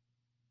does.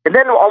 And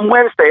then on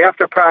Wednesday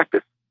after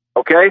practice,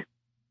 okay?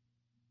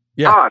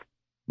 Yeah. Todd,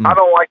 I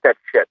don't like that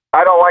shit.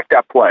 I don't like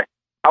that play.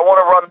 I want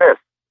to run this.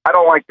 I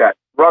don't like that.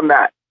 Run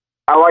that.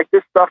 I like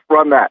this stuff.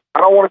 Run that.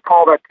 I don't want to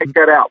call that. Take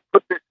that out.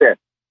 Put this in.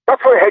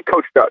 That's what a head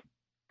coach does.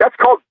 That's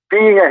called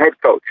being a head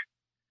coach.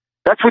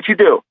 That's what you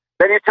do.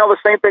 Then you tell the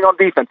same thing on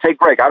defense. Hey,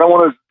 Greg, I don't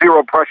want to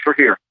zero pressure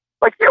here.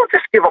 Like, you don't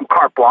just give them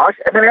carte blanche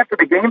and then after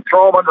the game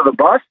throw them under the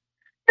bus.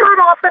 You're an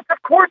offensive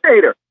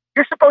coordinator.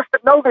 You're supposed to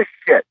know this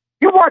shit.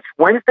 You watch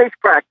Wednesday's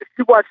practice.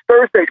 You watch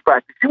Thursday's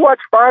practice. You watch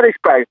Friday's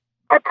practice.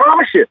 I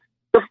promise you,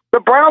 the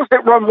Browns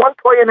didn't run one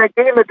play in that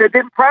game that they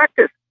didn't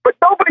practice. But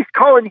nobody's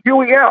calling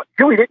Huey out.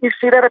 Huey, didn't you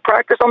see that at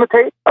practice on the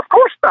tape? Of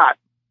course not.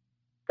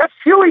 That's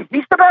Huey.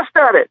 He's the best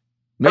at it.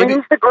 Maybe. I mean,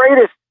 he's the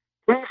greatest.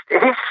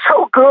 He's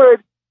so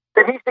good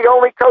that he's the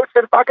only coach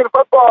in fucking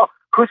football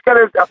who's got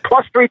a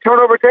 +3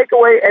 turnover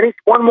takeaway, and he's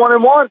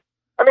 1-1-1.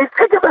 I mean,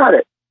 think about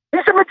it.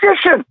 He's a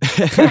magician.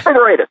 He's the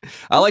greatest.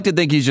 I like to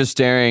think he's just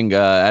staring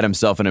at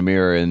himself in a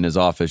mirror in his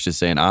office, just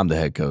saying, I'm the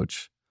head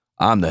coach.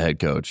 I'm the head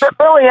coach.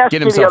 Billy asked me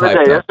the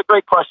other day. That's a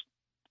great question.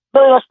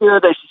 Billy asked me the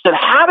other day. She said,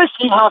 how does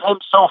he have him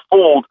so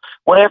fooled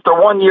when after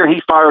 1 year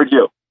he fired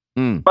you?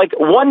 Like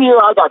 1 year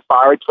I got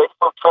fired. Traded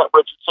for Trent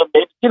Richardson.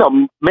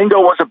 Maybe, Mingo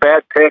was a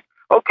bad pick.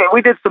 Okay,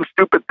 we did some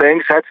stupid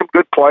things. Had some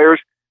good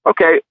players.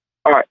 Okay,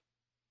 all right.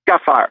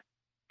 Got fired.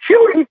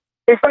 Huey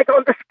is like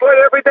on display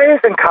every day as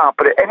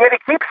incompetent, and yet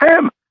he keeps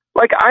him.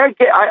 Like, I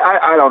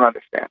don't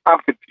understand. I'm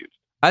confused.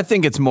 I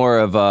think it's more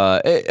of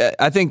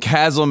I think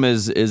Haslam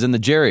is in the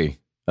Jerry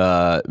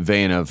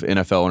vein of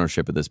NFL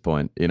ownership at this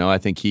point. I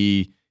think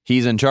he's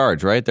in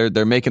charge, right?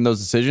 They're making those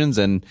decisions,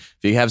 and if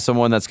you have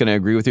someone that's going to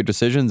agree with your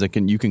decisions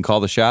and you can call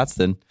the shots,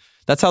 then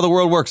that's how the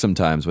world works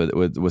sometimes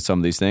with some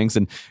of these things.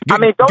 And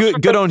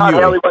good on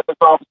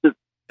you.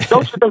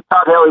 Don't you think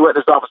Todd Haley went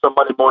in his office on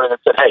Monday morning and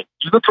said, hey,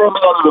 you can throw me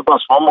under the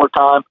bus one more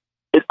time,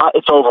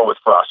 it's over with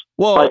for us.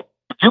 Well, like,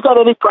 if you got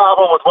any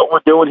problem with what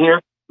we're doing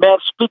here, man,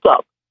 speak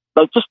up.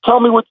 Like, just tell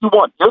me what you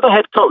want. You're the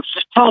head coach.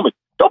 Just tell me.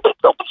 Don't be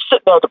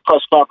sitting there at the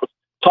press conference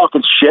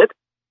talking shit.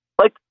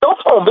 Like, don't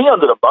throw me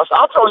under the bus.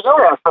 I'll throw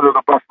your ass under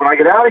the bus when I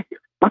get out of here.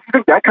 Don't you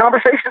think that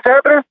conversation's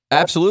happening?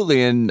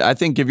 Absolutely. And I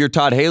think if you're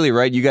Todd Haley,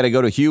 right, you got to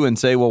go to Hugh and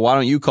say, well, why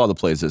don't you call the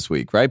plays this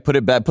week, right? Put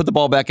the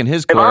ball back in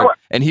his court.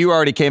 And Hugh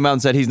already came out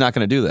and said he's not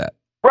going to do that.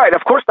 Right,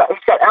 of course not.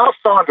 He's got Al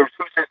Saunders,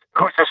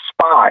 who's his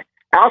spy.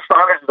 Al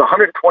Saunders is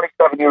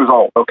 127 years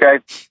old, okay?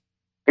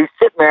 He's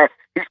sitting there.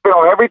 He's been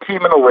on every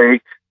team in the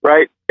league,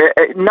 right?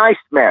 Nice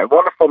man,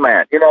 wonderful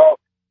man. You know,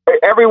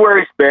 everywhere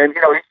he's been,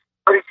 you know, he's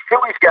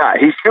Huey's guy.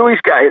 He's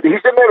Huey's guy. He's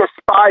in there to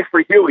spy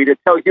for Huey, to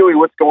tell Huey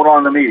what's going on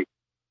in the meeting,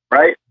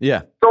 right?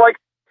 Yeah. So, like,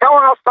 tell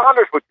Al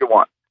Saunders what you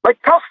want.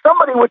 Like, tell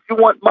somebody what you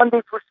want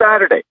Monday through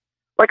Saturday.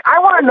 Like, I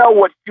want to know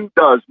what Hugh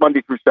does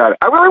Monday through Saturday.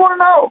 I really want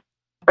to know.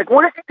 Like,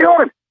 what is he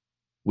doing?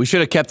 We should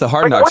have kept the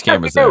Hard Knocks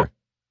cameras there.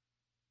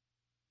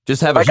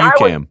 Just have a Hugh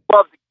cam.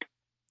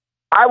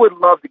 I would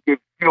love to give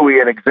Huey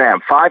an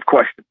exam. 5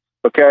 questions,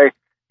 okay?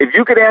 If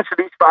you could answer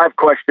these 5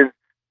 questions,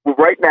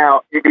 right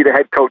now, you'd be the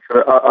head coach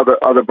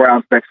of the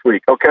Browns next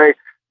week, okay?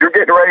 You're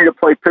getting ready to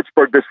play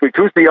Pittsburgh this week.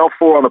 Who's the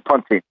L4 on the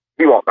punt team?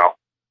 He won't know.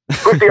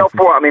 Who's the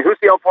L4? Who's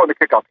the L4 on the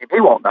kickoff team?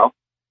 He won't know.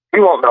 He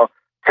won't know.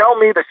 Tell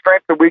me the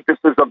strengths and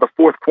weaknesses of the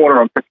fourth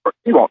corner on Pittsburgh.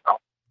 He won't know.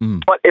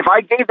 But if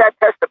I gave that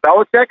test to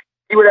Belichick,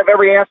 he would have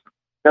every answer.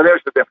 Now,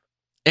 there's the difference.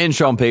 And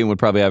Sean Payton would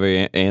probably have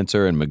an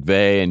answer, and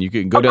McVay, and you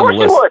can go of down the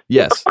list. He would.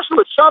 Yes. Of course he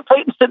would. Sean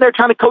Payton's sitting there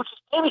trying to coach his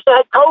team. He's the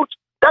head coach.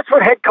 That's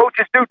what head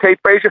coaches do, Tate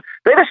Frazier.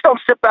 They just don't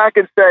sit back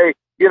and say,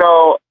 you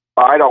know,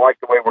 I don't like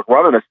the way we're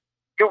running this.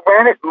 You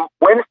ran it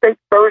Wednesday,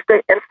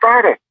 Thursday, and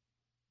Friday.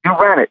 You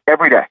ran it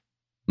every day.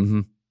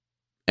 Mm-hmm.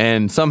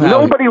 And somehow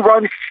nobody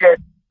runs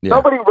shit. Yeah.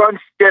 Nobody runs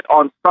shit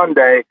on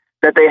Sunday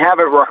that they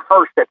haven't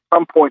rehearsed at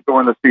some point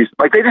during the season.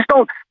 Like, they just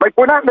don't. Like,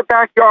 we're not in the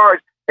backyard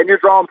and you're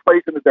drawing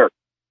plays in the dirt.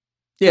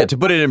 Yeah, to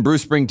put it in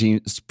Bruce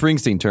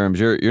Springsteen terms,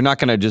 you're not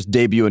going to just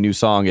debut a new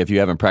song if you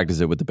haven't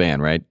practiced it with the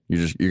band, right?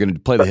 You're going to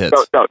play the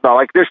hits. No.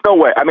 Like, there's no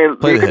way.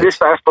 You can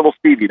just ask little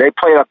Stevie. They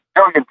play it a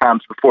million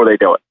times before they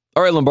do it.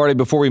 All right, Lombardi,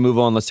 before we move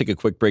on, let's take a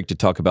quick break to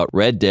talk about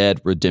Red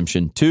Dead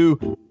Redemption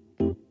 2.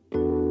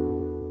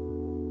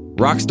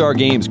 Rockstar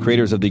Games,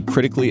 creators of the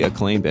critically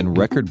acclaimed and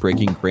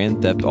record-breaking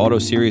Grand Theft Auto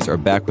series, are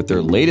back with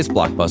their latest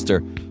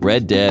blockbuster,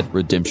 Red Dead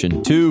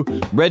Redemption 2.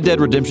 Red Dead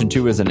Redemption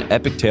 2 is an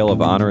epic tale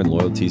of honor and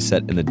loyalty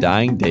set in the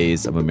dying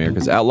days of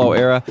America's outlaw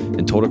era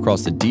and told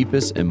across the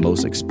deepest and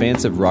most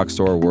expansive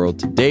Rockstar world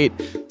to date.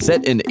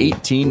 Set in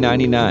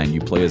 1899,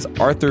 you play as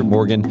Arthur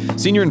Morgan,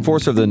 senior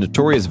enforcer of the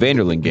notorious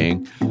Vanderlyn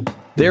Gang.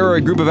 They are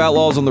a group of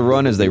outlaws on the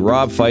run as they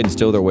rob, fight, and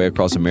steal their way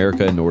across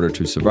America in order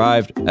to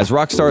survive. As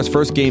Rockstar's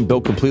first game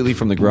built completely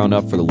from the ground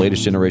up for the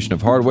latest generation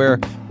of hardware,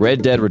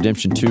 Red Dead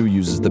Redemption 2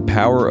 uses the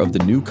power of the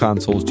new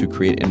consoles to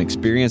create an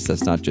experience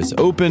that's not just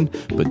open,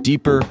 but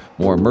deeper,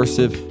 more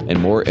immersive,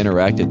 and more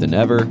interactive than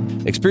ever.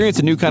 Experience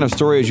a new kind of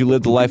story as you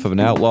live the life of an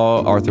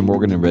outlaw, Arthur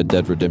Morgan, in Red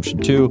Dead Redemption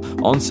 2,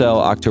 on sale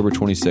October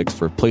 26th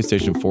for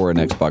PlayStation 4 and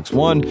Xbox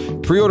One.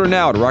 Pre-order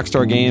now at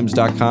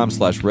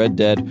rockstargames.com/Red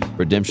Dead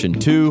Redemption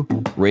 2,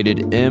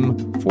 rated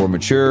M for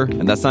mature.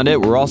 And that's not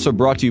it. We're also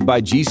brought to you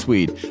by G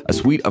Suite, a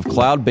suite of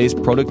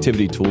cloud-based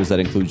productivity tools that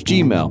includes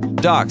Gmail,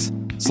 Docs,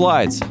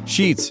 Slides,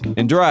 Sheets,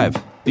 and Drive.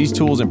 These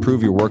tools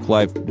improve your work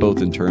life both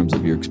in terms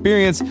of your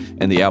experience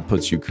and the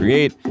outputs you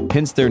create.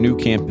 Hence their new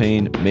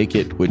campaign, Make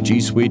It with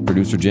G Suite.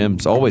 Producer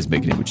Jim's always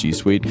making it with G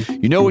Suite.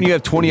 You know when you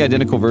have 20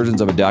 identical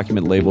versions of a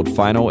document labeled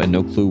final and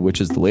no clue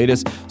which is the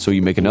latest, so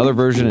you make another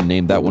version and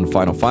name that one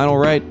final,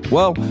 right?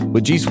 Well,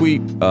 with G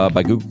Suite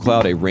by Google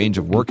Cloud, a range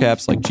of work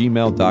apps like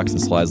Gmail, Docs,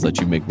 and Slides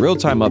let you make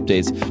real-time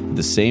updates to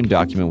the same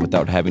document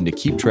without having to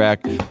keep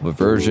track of a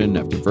version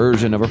after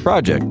version of a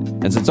project.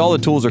 And since all the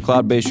tools are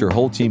cloud-based, your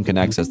whole team can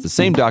access the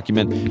same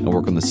document and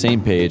work on the same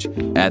page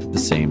at the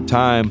same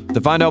time. To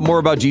find out more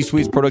about G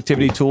Suite's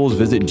productivity tools,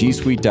 visit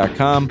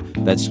gsuite.com.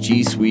 That's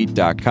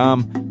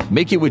gsuite.com.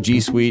 Make it with G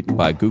Suite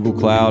by Google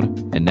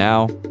Cloud. And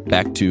now,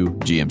 back to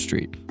GM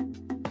Street.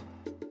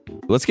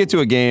 Let's get to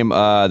a game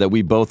that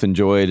we both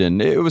enjoyed,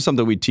 and it was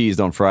something we teased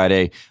on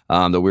Friday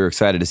that we were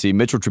excited to see.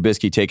 Mitchell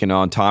Trubisky taking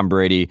on Tom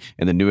Brady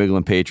and the New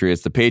England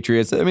Patriots. The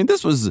Patriots,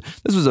 this was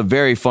a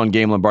very fun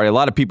game, Lombardi. A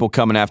lot of people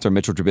coming after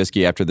Mitchell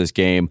Trubisky after this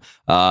game,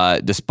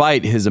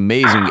 despite his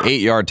amazing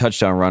 8-yard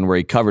touchdown run where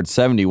he covered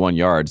 71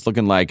 yards,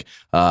 looking like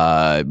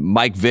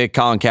Mike Vick,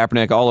 Colin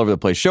Kaepernick, all over the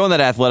place, showing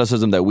that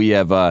athleticism that we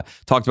have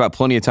talked about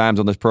plenty of times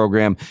on this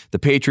program. The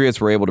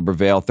Patriots were able to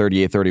prevail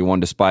 38-31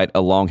 despite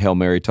a long Hail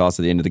Mary toss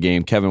at the end of the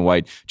game. Kevin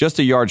White just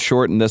a yard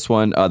short in this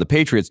one. The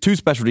Patriots, 2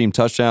 special team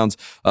touchdowns.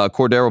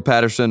 Cordero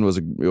Patterson was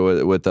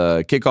with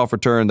a kickoff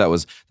return. That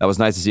was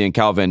nice to see. And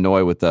Kyle Van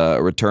Noy with a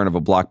return of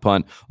a block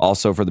punt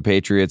also for the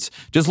Patriots.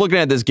 Just looking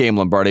at this game,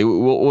 Lombardi,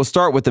 we'll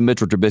start with the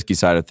Mitchell Trubisky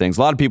side of things.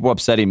 A lot of people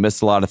upset he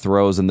missed a lot of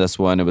throws in this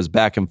one. It was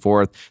back and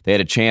forth. They had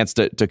a chance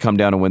to come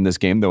down and win this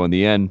game, though, in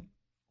the end.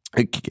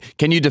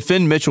 Can you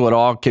defend Mitchell at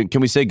all? Can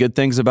we say good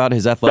things about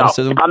his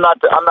athleticism? No, I'm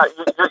not.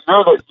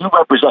 You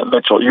represent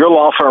Mitchell. Your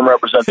law firm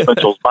represents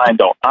Mitchell's. Mine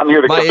don't. I'm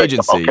here to my defend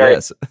agency. him, okay?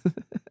 Yes.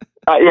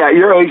 Yeah,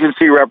 your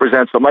agency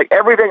represents them. Like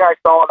everything I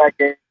saw in that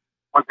game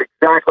was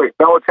exactly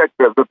Belichick.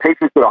 The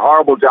Patriots did a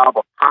horrible job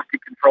of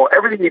pocket control.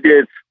 Everything he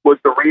did was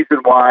the reason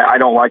why I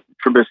don't like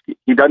Trubisky.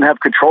 He doesn't have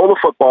control of the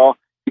football.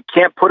 He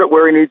can't put it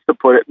where he needs to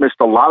put it. Missed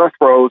a lot of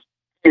throws.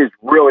 He is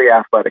really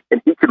athletic,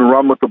 and he can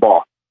run with the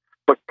ball.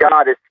 But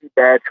God, is he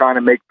bad trying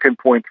to make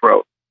pinpoint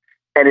throws.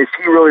 And is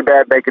he really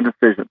bad making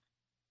decisions?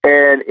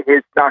 And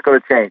it's not going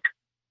to change.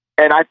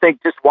 And I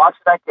think just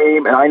watching that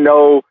game, and I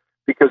know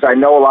because I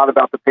know a lot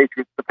about the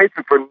Patriots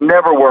were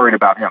never worried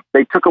about him.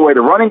 They took away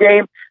the running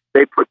game.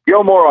 They put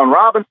Gilmore on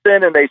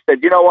Robinson, and they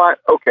said, you know what?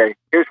 Okay,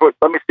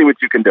 let me see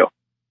what you can do.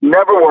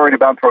 Never worried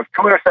about throws.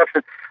 2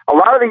 interceptions. A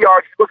lot of the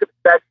yards, you look at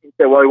the stats and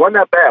say, well, he wasn't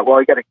that bad. Well,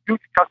 he got a huge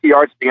chunk of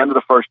yards at the end of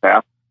the first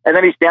half, and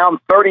then he's down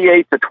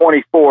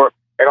 38-24.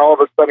 And all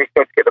of a sudden he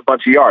starts getting a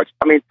bunch of yards.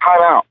 I mean,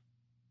 timeout.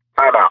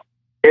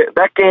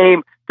 That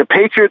game, the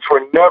Patriots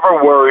were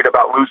never worried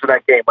about losing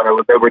that game when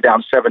they were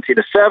down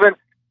 17-7,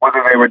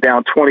 whether they were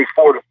down 24-7.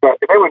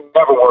 They were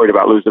never worried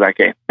about losing that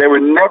game. They were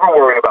never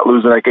worried about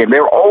losing that game. They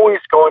were always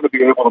going to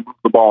be able to move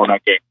the ball in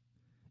that game.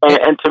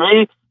 And to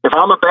me, if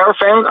I'm a Bear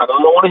fan, I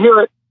don't want to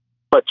hear it,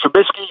 but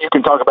Trubisky, you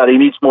can talk about he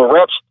needs more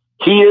reps.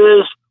 He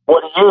is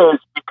what he is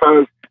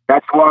because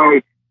that's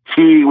why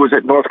he was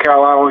at North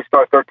Carolina when he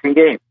started 13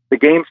 games. The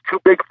game's too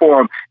big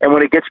for him, and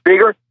when it gets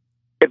bigger,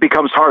 it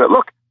becomes harder.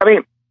 Look, I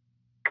mean,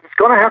 he's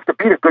going to have to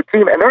beat a good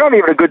team, and they're not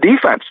even a good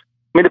defense.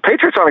 I mean, the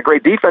Patriots aren't a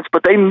great defense,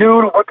 but they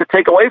knew what to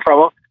take away from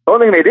them. The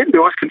only thing they didn't do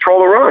was control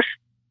the rush.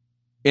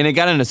 And it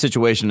got in a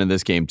situation in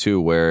this game,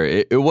 too, where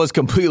it was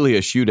completely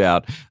a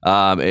shootout.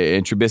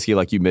 And Trubisky,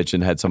 like you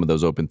mentioned, had some of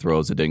those open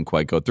throws that didn't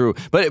quite go through.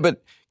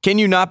 But can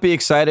you not be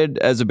excited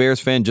as a Bears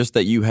fan just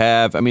that you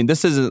have? I mean,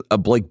 this isn't a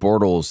Blake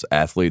Bortles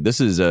athlete.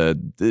 This is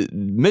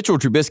Mitchell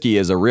Trubisky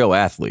is a real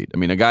athlete. I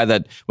mean, a guy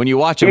that when you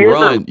watch him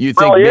run, you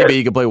think maybe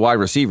he could play wide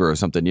receiver or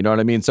something. You know what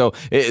I mean? So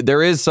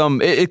there is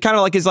some. It kind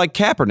of like is like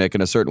Kaepernick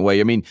in a certain way.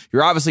 I mean,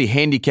 you're obviously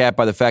handicapped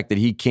by the fact that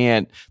he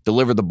can't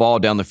deliver the ball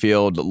down the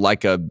field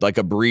like a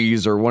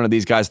Breeze or one of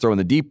these guys throwing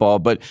the deep ball.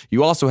 But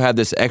you also have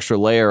this extra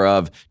layer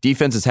of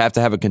defenses have to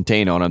have a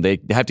contain on him.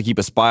 They have to keep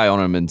a spy on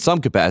him in some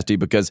capacity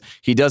because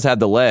he does have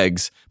the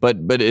legs,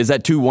 but is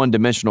that too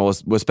one-dimensional,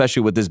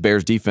 especially with this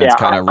Bears defense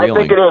kind of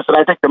reeling? I think it is, and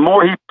I think the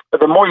more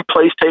he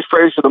plays Tate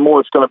Frazier, the more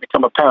it's going to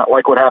become apparent,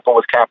 like what happened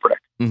with Kaepernick.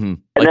 Mm-hmm.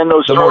 And then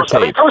those throws,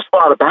 he throws the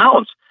ball out of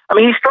bounds. I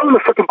mean, he's throwing the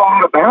freaking ball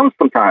out of bounds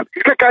sometimes.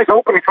 He's got guys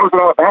open, he throws it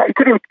out of bounds.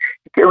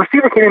 A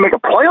receiver can't even make a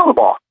play on the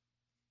ball.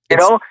 You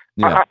know?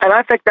 Yeah. And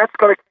I think that's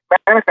going to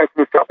manifest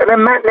itself. And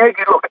then Matt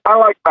Nagy, look, I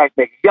like Matt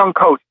Nagy, young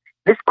coach.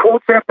 His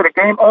quotes after the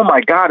game, oh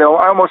my God,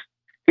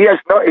 he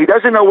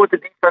doesn't know what the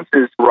defense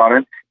is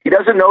running. He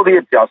doesn't know the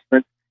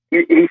adjustments.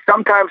 He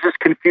sometimes is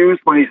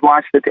confused when he's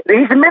watched it.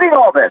 He's admitting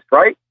all this,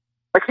 right?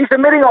 Like, he's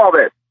admitting all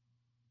this.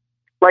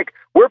 Like,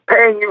 we're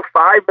paying you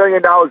 $5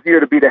 million a year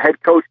to be the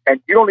head coach,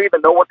 and you don't even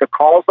know what the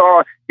calls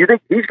are. You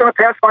think he's going to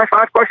pass my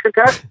 5-question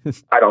test?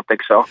 I don't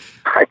think so.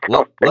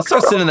 Let's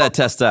start sending that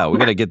test out. We're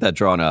going to get that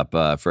drawn up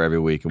for every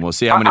week, and we'll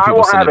see how many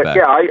people send it back.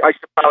 Yeah, I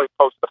should probably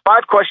post the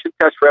 5-question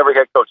test for every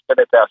head coach. Can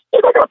they pass?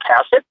 They're not going to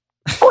pass it.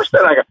 Of course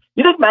they're not going to.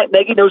 You think Matt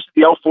Nagy knows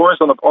the L4 is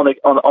on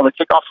the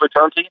kickoff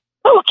return team?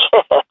 No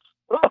chance.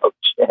 No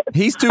chance.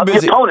 He's too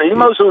busy. The opponent, he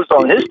knows who's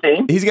on his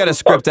team. He's got to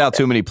script out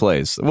too many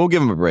plays. We'll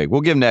give him a break.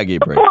 We'll give Nagy a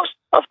break.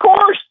 Of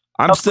course.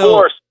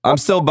 I'm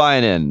still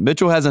buying in.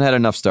 Mitchell hasn't had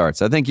enough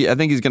starts. I think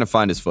he's going to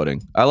find his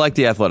footing. I like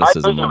the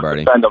athleticism,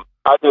 Lombardi. I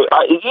do.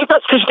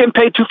 That's because you're getting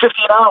paid $250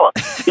 an hour.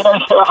 You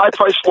know, you're a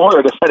high-priced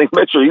lawyer defending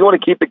Mitchell. You want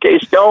to keep the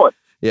case going.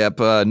 Yep,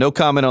 no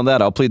comment on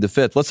that. I'll plead the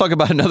fifth. Let's talk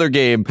about another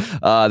game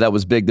that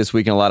was big this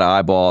week and a lot of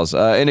eyeballs.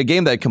 In a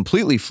game that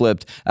completely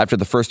flipped after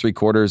the first three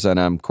quarters, and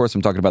of course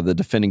I'm talking about the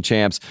defending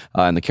champs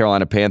and the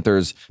Carolina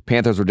Panthers.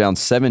 Panthers were down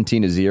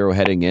 17-0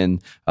 heading in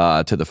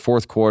to the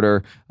fourth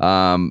quarter.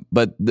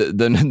 But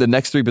the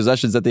next three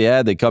possessions that they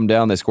had, they come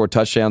down, they scored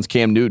touchdowns.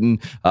 Cam Newton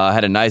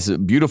had a nice,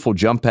 beautiful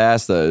jump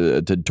pass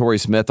to Torrey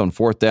Smith on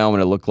fourth down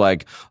when it looked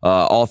like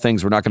all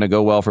things were not going to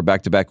go well for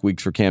back-to-back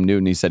weeks for Cam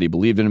Newton. He said he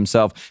believed in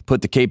himself,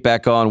 put the cape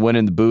back on, went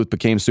in the booth,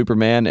 became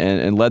Superman,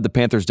 and led the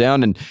Panthers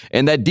down.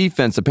 And that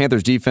defense, the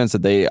Panthers defense,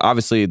 that they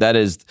obviously, that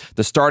is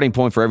the starting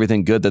point for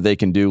everything good that they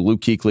can do.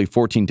 Luke Kuechly,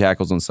 14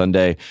 tackles on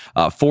Sunday,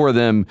 4 of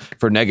them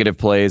for negative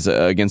plays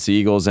against the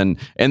Eagles. And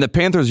the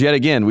Panthers, yet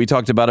again, we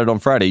talked about it on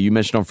Friday. You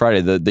mentioned on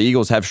Friday, the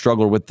Eagles have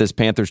struggled with this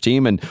Panthers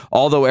team. And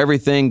although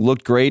everything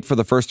looked great for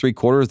the first three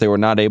quarters, they were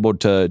not able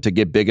to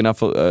get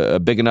a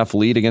big enough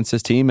lead against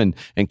this team.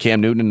 And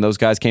Cam Newton and those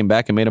guys came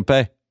back and made them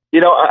pay. You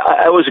know,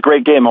 it was a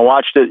great game. I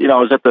watched it. You know,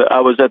 I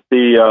was at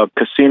the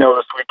casino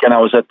this weekend. I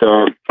was at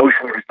the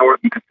Ocean Resort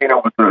and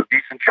Casino with a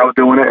decent show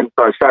doing it, and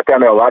so I sat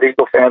down there. A lot of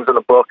Eagle fans in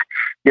the book,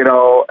 you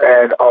know,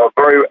 and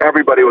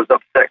everybody was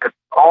upset because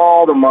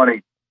all the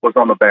money was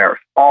on the Bears.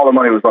 All the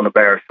money was on the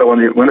Bears. So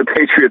when the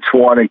Patriots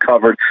won and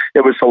covered,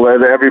 it was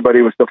hilarious.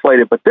 Everybody was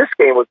deflated. But this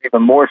game was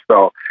even more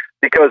so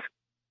because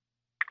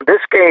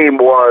this game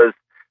was,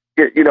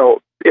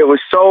 it was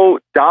so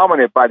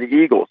dominant by the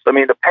Eagles. I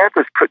mean, the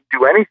Panthers couldn't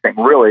do anything,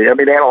 really. I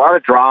mean, they had a lot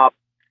of drops.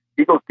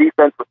 Eagles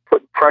defense was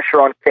putting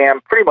pressure on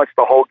Cam pretty much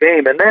the whole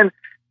game. And then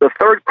the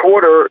third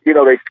quarter,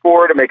 they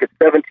scored to make it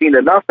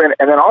 17-0.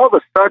 And then all of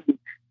a sudden,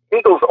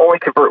 Eagles only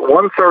convert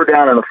 1 third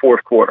down in the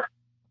fourth quarter.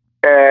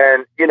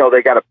 And,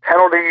 they got a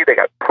penalty. They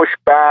got pushed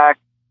back.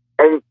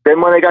 And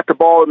then when they got the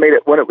ball,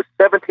 when it was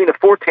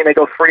 17-14, they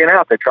go 3 and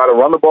out. They try to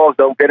run the ball,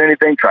 don't get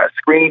anything. Try to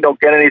screen, don't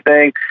get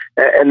anything.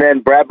 And then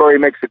Bradbury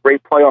makes a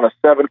great play on a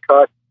 7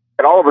 cut.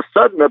 And all of a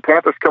sudden, the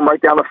Panthers come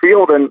right down the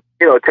field, and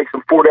it takes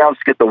them 4 downs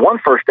to get the 1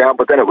 first down.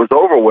 But then it was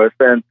over with,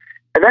 and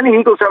then the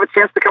Eagles have a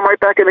chance to come right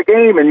back in the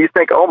game. And you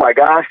think, oh my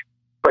gosh!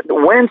 But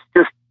Wentz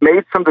just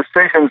made some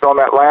decisions on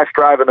that last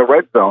drive in the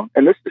red zone,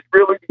 and this is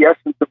really the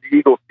essence of the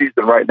Eagles'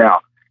 season right now.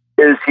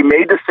 Is he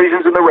made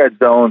decisions in the red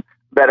zone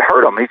that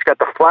hurt him? He's got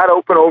the flat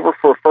open over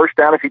for a first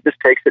down. If he just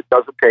takes it,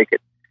 doesn't take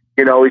it.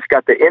 He's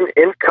got the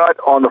in cut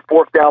on the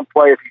 4th down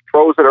play. If he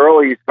throws it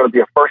early, he's going to be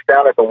a first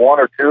down at the 1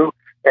 or 2,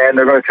 and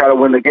they're going to try to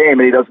win the game,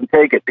 and he doesn't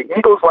take it. The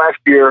Eagles last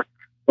year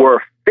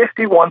were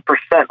 51%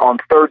 on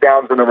third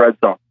downs in the red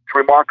zone. It's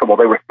remarkable.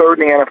 They were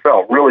 3rd in the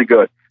NFL, really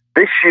good.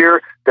 This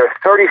year, they're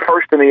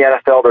 31st in the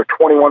NFL. They're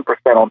 21%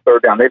 on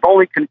third down. They've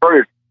only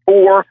converted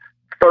 4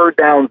 third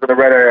downs in the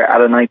red area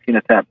out of 19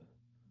 attempts.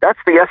 That's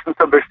the essence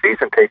of their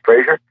season, Tate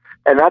Frazier,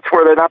 and that's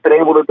where they've not been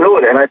able to do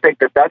it. And I think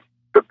that's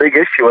the big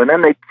issue. And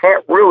then they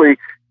can't really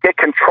get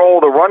control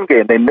of the run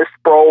game. They miss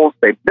Sproles.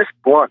 They miss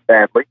Blunt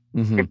badly.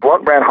 Mm-hmm.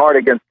 Blunt ran hard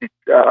against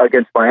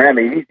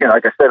Miami.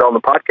 Like I said on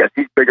the podcast,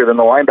 he's bigger than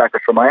the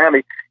linebackers from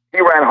Miami.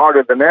 He ran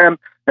harder than them,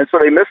 and so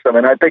they missed him.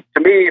 And I think,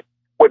 to me,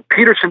 what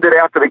Peterson did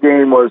after the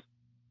game was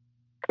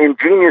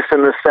ingenious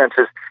in this sense.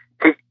 Is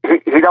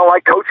he don't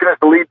like coaching as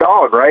the lead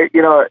dog, right?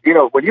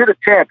 When you're the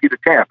champ,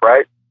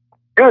 right?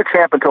 You're the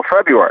champ until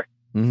February.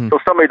 Mm-hmm. So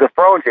somebody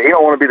dethrones you. He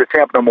don't want to be the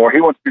champ no more.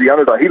 He wants to be the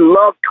underdog. He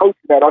loved coaching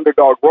that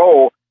underdog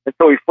role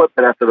until he flipped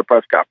it after the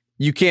press conference.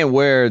 You can't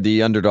wear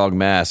the underdog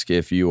mask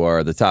if you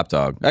are the top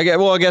dog. I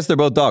guess they're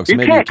both dogs. So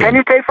maybe you can. Can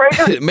you, Tate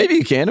Frazier? Maybe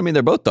you can. I mean,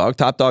 they're both dog.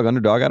 Top dog,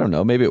 underdog. I don't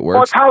know. Maybe it works.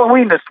 Well, it's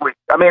Halloween this week.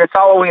 I mean, it's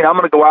Halloween. I'm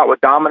going to go out with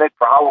Dominic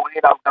for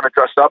Halloween. I'm going to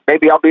dress up.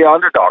 Maybe I'll be an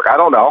underdog. I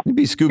don't know. You'd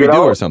be Scooby-Doo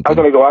or something. I'm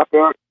going to go out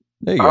there.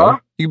 There you go.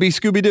 You could be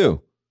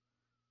Scooby-Doo.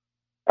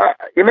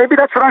 Maybe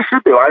that's what I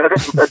should do. I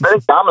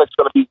think Dominic's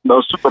going to be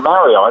Super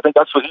Mario. I think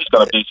that's what he's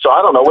going to be. So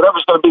I don't know, whatever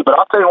he's going to be. But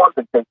I'll tell you one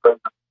thing, Tate Frazier.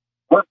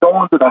 We're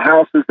going to the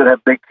houses that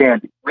have big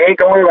candy. We ain't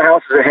going to the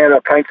houses that hand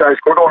out pint-sized.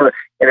 We're going to,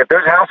 and if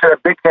there's a house that has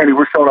big candy,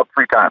 we're showing up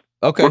 3 times.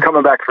 Okay. We're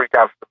coming back 3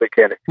 times for the big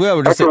candy.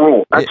 Well, that's a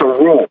rule. That's a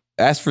rule.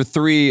 Ask for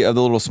 3 of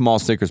the little small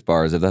Snickers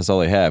bars if that's all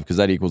they have, because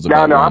that equals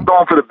about No, I'm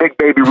going for the big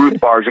Baby Ruth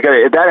bars.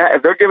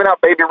 If they're giving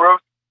out Baby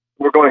Ruth,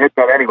 we're going to hit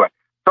that anyway.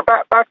 So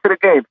back to the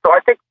game. So I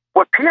think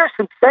what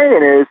Peterson's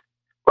saying is,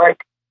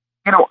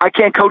 I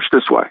can't coach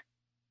this way.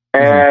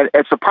 And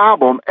it's a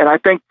problem. And I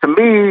think, to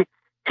me,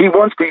 he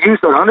wants to use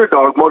that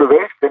underdog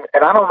motivation,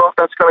 and I don't know if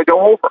that's going to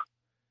go over.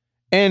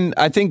 And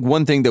I think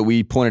one thing that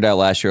we pointed out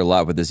last year a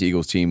lot with this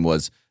Eagles team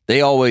was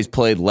they always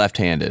played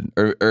left-handed,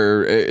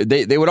 or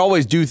they would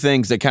always do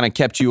things that kind of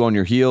kept you on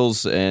your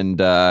heels. And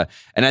I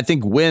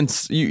think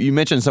Wentz, you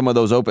mentioned some of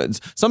those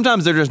opens.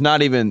 Sometimes they're just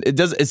not even.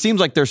 It seems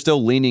like they're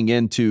still leaning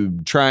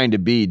into trying to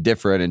be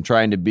different and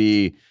trying to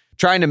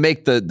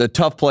make the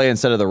tough play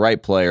instead of the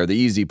right play or the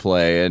easy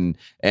play. And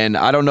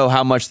I don't know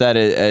how much that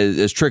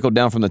is trickled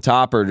down from the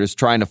top or just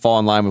trying to fall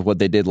in line with what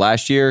they did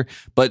last year.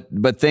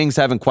 But things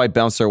haven't quite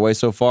bounced their way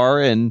so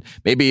far. And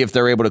maybe if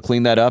they're able to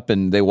clean that up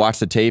and they watch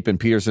the tape and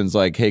Peterson's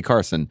like, hey,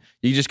 Carson,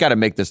 you just got to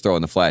make this throw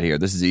in the flat here.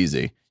 This is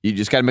easy. You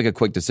just got to make a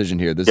quick decision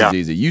here. This is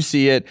easy. You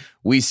see it.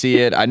 We see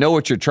it. I know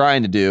what you're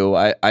trying to do.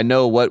 I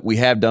know what we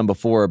have done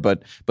before,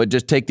 but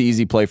just take the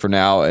easy play for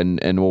now,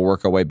 and we'll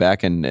work our way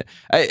back. And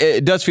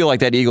it does feel like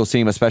that Eagles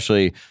team,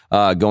 especially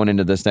going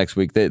into this next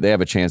week, they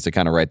have a chance to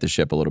kind of right the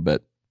ship a little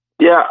bit.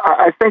 Yeah,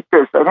 I think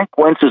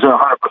Wentz isn't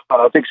 100%.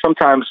 I think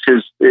sometimes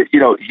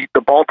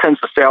the ball tends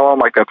to sail on,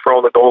 like that throw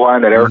on the goal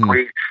line that Eric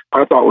Reed,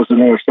 I thought was an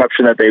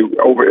interception that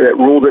that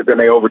ruled it, then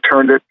they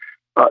overturned it.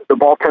 The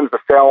ball tends to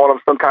sail on him.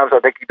 Sometimes I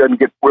think he doesn't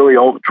get really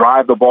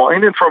drive the ball. He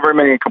didn't throw very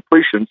many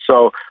incompletions.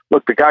 So,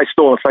 look, the guy's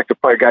still an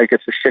effective player. Guy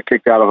gets the shit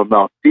kicked out of him,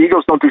 though. The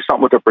Eagles don't do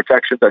something with their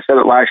protections. I said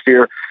it last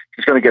year.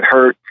 He's going to get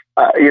hurt.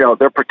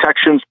 Their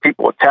protections,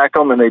 people attack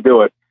them, and they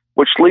do it.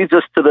 Which leads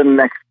us to the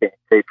next game,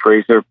 Tate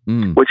Frazier,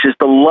 which is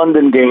the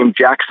London game,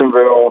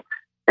 Jacksonville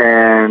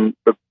and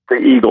the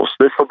Eagles.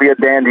 This will be a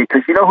dandy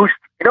because you know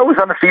who's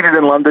undefeated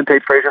in London,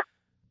 Tate Frazier?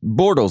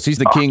 Bortles, he's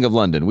the king of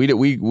London.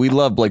 We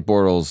love Blake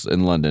Bortles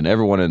in London.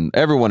 Everyone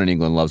in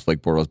England loves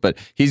Blake Bortles, but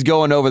he's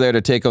going over there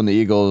to take on the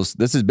Eagles.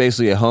 This is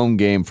basically a home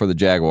game for the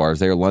Jaguars.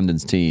 They're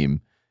London's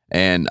team,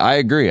 and I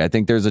agree. I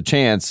think there's a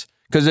chance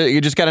because you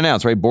just got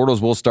announced, right?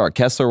 Bortles will start.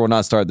 Kessler will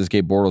not start this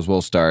game. Bortles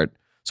will start,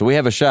 so we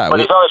have a shot.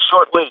 But he's on a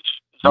short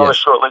leash. On a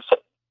short leash.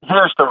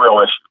 Here's the real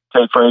issue,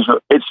 Tate Frazier.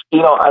 It's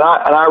and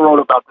I wrote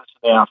about this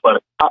in the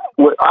Athletic.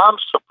 What I'm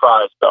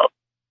surprised though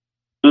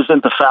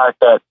isn't the fact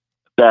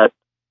that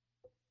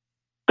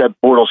that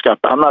Bortles got.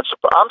 I'm not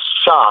surprised. I'm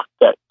shocked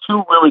that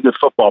two really good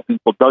football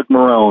people, Doug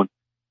Marrone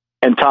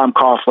and Tom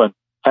Coughlin,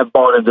 have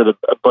bought into the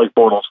Blake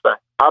Bortles thing.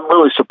 I'm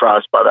really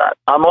surprised by that.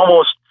 I'm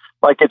almost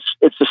like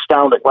it's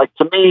astounding. Like,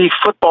 to me,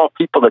 football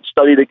people that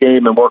study the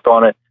game and work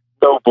on it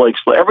know Blake's.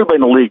 Everybody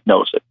in the league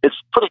knows it. It's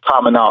pretty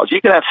common knowledge.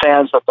 You can have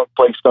fans that think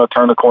Blake's going to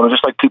turn the corner,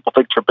 just like people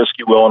think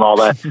Trubisky will and all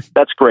that.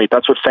 That's great.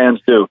 That's what fans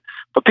do.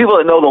 But people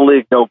that know the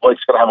league know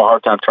Blake's going to have a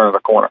hard time turning the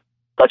corner.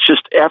 That's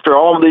just, after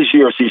all of these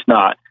years, he's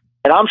not.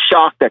 And I'm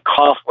shocked that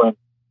Coughlin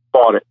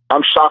bought it.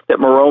 I'm shocked that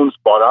Marone's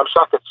bought it. I'm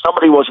shocked that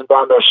somebody wasn't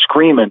down there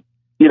screaming,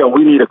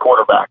 we need a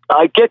quarterback.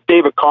 I get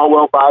David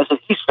Caldwell buys it.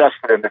 He's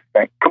vested in this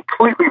thing,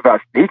 completely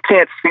vested. He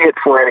can't see it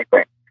for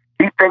anything.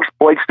 He thinks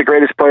Blake's the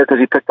greatest player because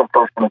he picked him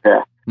first in the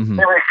draft. Mm-hmm.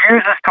 He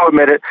refuses to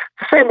admit it.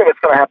 It's the same thing that's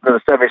going to happen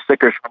to the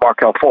 76ers for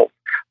Markelle Fultz.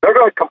 They're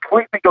going to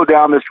completely go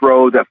down this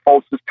road that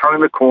Fultz is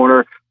turning the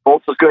corner.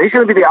 Fultz is good. He's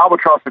going to be the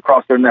albatross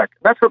across their neck.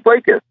 And that's what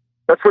Blake is.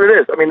 That's what it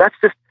is. I mean, that's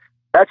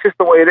just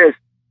the way it is.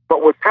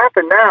 But what's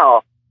happened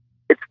now,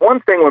 it's one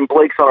thing when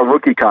Blake's on a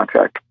rookie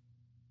contract.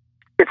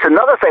 It's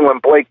another thing when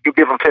Blake, you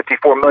give him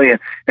 $54 million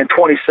and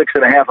 $26.5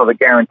 million of it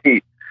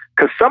guaranteed.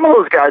 Because some of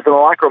those guys in the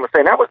locker room are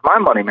saying, "That was my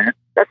money, man.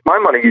 That's my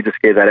money you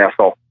just gave that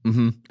asshole.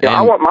 Mm-hmm.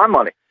 I want my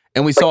money."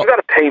 And we saw you got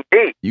to pay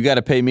me. You got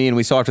to pay me. And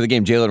we saw after the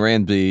game, Jalen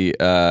Ramsey,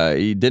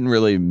 he didn't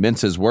really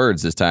mince his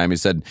words this time. He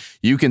said,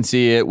 "You can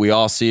see it. We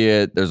all see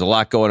it. There's a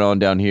lot going on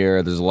down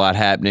here. There's a lot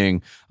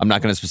happening. I'm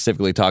not going to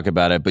specifically talk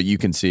about it, but you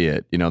can see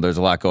it. There's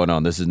a lot going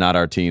on. This is not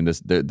our team.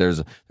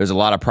 There's a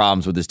lot of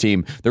problems with this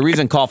team." The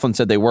reason Coughlin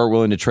said they weren't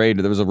willing to trade,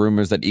 there was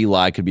rumors that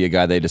Eli could be a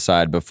guy they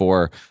decide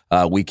before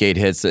Week 8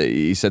 hits.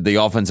 He said the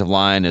offensive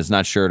line is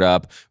not shored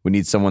up. We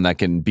need someone that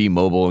can be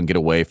mobile and get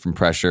away from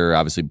pressure.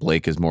 Obviously,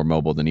 Blake is more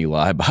mobile than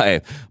Eli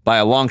by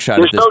a long shot.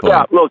 There's at this point. No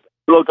doubt. Look.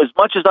 As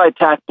much as I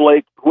attack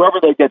Blake, whoever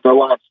they get, their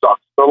line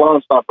sucks. Their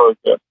line's not very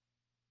good,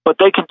 but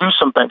they can do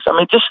some things. I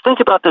mean, just think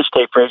about this,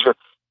 Tate Frazier.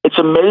 It's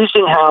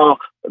amazing how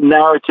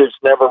narratives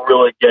never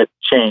really get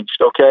changed.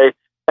 Okay,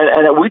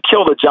 and we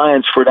kill the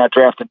Giants for not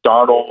drafting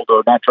Darnold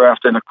or not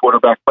drafting a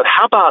quarterback. But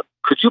how about,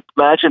 could you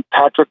imagine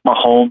Patrick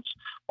Mahomes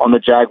on the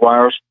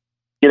Jaguars?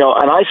 And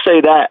I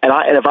say that,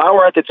 and if I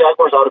were at the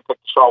Jaguars, I would have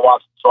picked Deshaun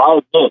Watson. So I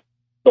admit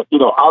that,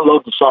 I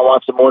love Deshaun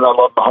Watson more than I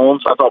love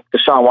Mahomes. I thought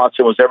Deshaun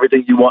Watson was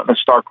everything you want in a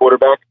star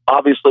quarterback.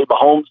 Obviously,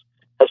 Mahomes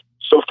has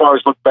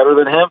looked better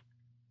than him,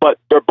 but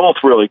they're both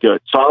really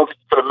good. So I don't think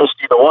you could have missed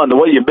either one. The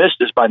way you missed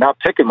is by not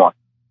picking one.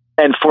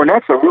 And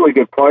Fournette's a really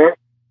good player,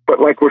 but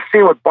like we're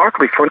seeing with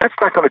Barkley, Fournette's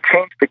not going to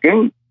change the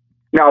game.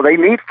 Now, they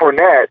need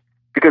Fournette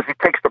because he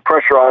takes the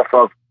pressure off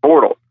of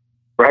Bortles,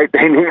 right?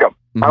 They need him.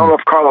 Mm-hmm. I don't know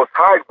if Carlos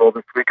Hyde will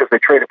this week because they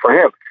traded for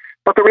him.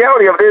 But the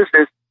reality of it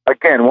is,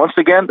 once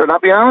again, they're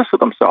not being honest with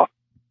themselves.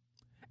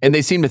 And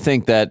they seem to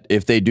think that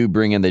if they do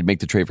bring in, they'd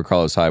make the trade for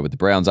Carlos Hyde with the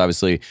Browns.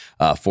 Obviously,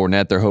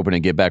 Fournette, they're hoping to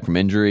get back from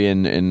injury.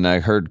 And I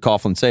heard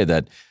Coughlin say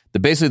that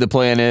basically the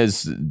plan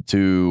is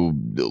to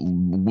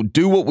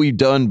do what we've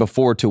done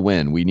before to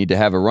win. We need to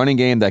have a running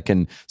game that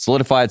can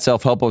solidify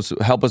itself, help us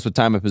with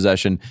time of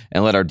possession,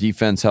 and let our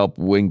defense help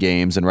win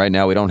games. And right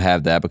now we don't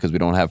have that because we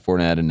don't have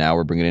Fournette, and now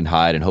we're bringing in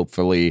Hyde, and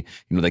hopefully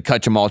they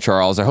cut Jamal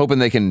Charles. They're hoping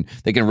they can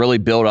really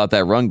build out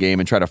that run game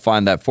and try to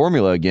find that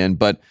formula again.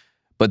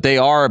 But they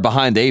are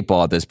behind the 8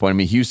 ball at this point. I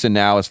mean, Houston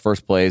now is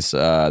first place.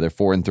 They're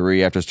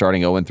 4-3 after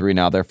starting 0-3.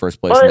 Now they're first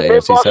place in the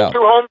AFC South.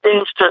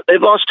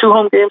 They've lost 2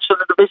 home games to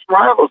the division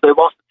rivals. They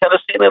lost to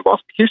Tennessee and they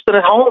lost to Houston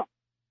at home.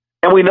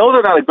 And we know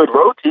they're not a good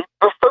road team.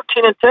 They're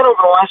 13-10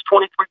 over the last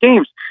 23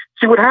 games.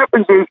 See, what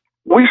happens is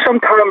we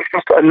sometimes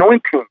just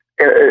anoint teams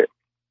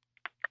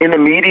in the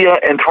media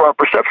and to our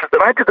perceptions.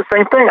 And I did the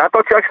same thing. I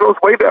thought Jacksonville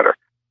was way better.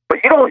 But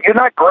you're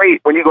not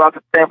great when you go out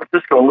to San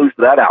Francisco and lose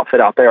to that outfit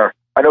out there.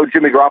 I know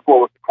Jimmy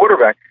Garoppolo was the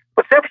quarterback,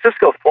 but San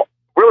Francisco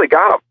really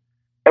got him.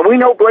 And we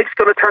know Blake's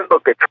going to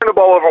they turn the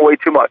ball over way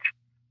too much.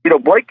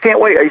 Blake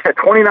can't wait. He's had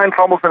 29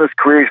 fumbles in his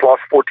career. He's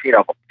lost 14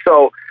 of them.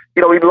 So,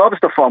 he loves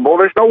to fumble.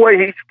 There's no way.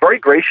 He's very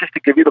gracious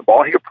to give you the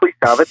ball. Here, please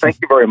have it. Thank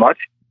you very much.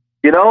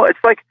 It's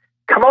like,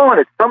 come on.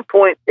 At some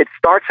point, it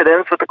starts and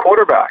ends with the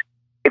quarterback.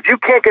 If you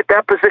can't get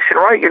that position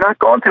right, you're not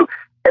going to.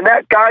 And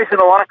that guy's in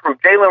the locker room,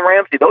 Jalen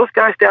Ramsey, those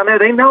guys down there,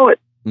 they know it.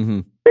 Mm-hmm.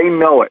 They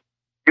know it.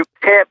 You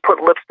can't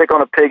put lipstick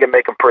on a pig and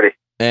make them pretty.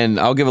 And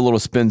I'll give a little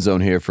spin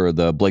zone here for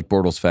the Blake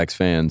Bortles Facts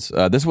fans.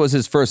 This was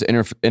his first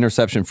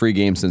interception-free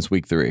game since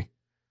Week 3.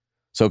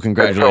 So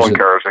congratulations. That's so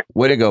encouraging.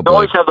 Way to go, Blake. You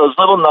always have those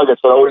little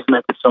nuggets that always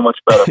make it so much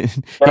better.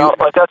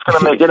 That's going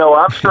to make,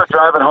 I'm sure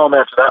driving home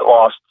after that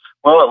loss,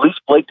 well, at least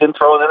Blake didn't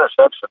throw an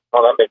interception.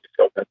 Oh, that made me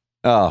feel good.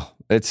 Oh,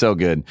 it's so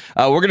good.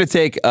 We're going to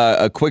take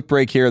a quick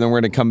break here, and then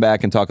we're going to come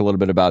back and talk a little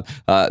bit about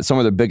some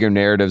of the bigger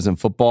narratives in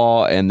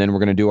football, and then we're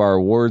going to do our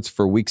awards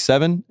for Week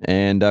 7.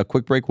 And a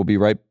quick break. We'll be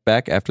right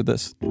back after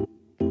this.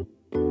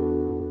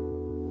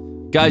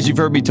 Guys, you've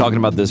heard me talking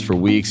about this for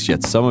weeks,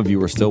 yet some of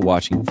you are still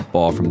watching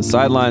football from the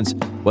sidelines.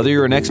 Whether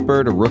you're an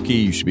expert or rookie,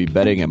 you should be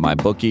betting at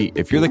MyBookie.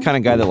 If you're the kind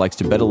of guy that likes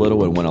to bet a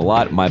little and win a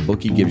lot,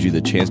 MyBookie gives you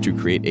the chance to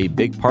create a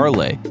big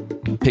parlay.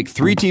 Pick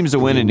 3 teams to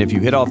win, and if you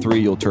hit all 3,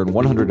 you'll turn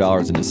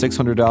 $100 into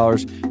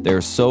 $600.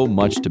 There's so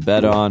much to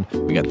bet on.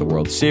 We got the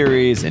World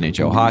Series,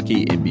 NHL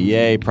hockey,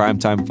 NBA,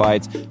 primetime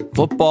fights,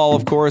 football,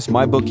 of course.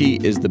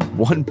 MyBookie is the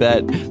one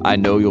bet I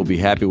know you'll be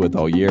happy with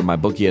all year.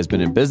 MyBookie has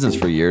been in business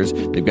for years.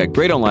 They've got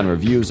great online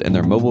reviews, and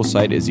their mobile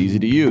site is easy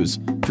to use.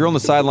 If you're on the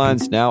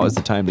sidelines, now is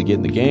the time to get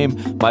in the game.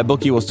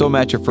 MyBookie will still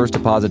match your first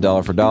deposit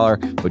dollar for dollar,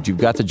 but you've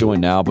got to join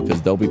now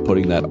because they'll be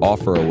putting that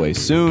offer away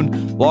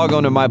soon. Log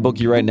on to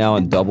MyBookie right now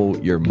and double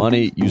your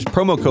money. Use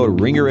promo code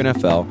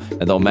RINGERNFL,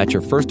 and they'll match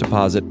your first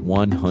deposit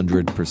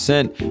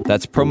 100%.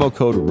 That's promo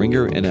code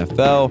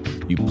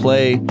RINGERNFL. You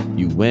play,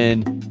 you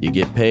win, you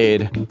get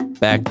paid.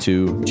 Back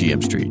to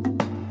GM Street.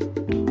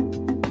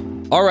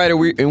 All right,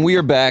 we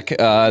are back.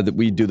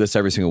 We do this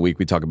every single week.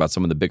 We talk about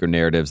some of the bigger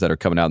narratives that are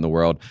coming out in the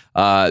world.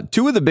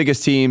 2 of the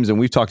biggest teams, and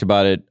we've talked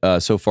about it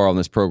so far on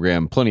this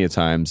program plenty of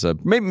times,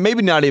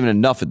 maybe not even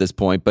enough at this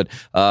point, but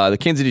the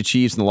Kansas City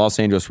Chiefs and the Los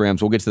Angeles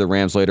Rams. We'll get to the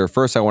Rams later.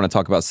 First, I want to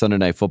talk about Sunday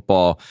Night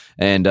Football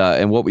and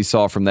what we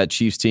saw from that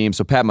Chiefs team.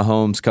 So Pat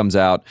Mahomes comes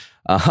out.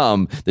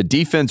 The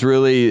defense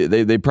really,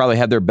 they probably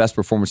had their best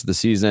performance of the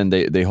season.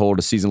 They hold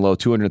a season low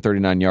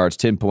 239 yards,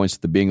 10 points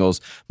to the Bengals.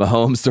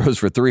 Mahomes throws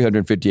for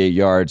 358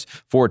 yards,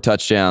 4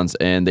 touchdowns,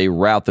 and they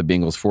rout the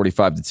Bengals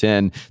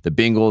 45-10. The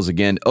Bengals,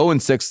 again,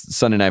 0-6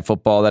 Sunday Night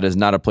Football. That is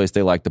not a place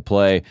they like to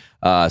play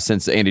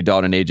since Andy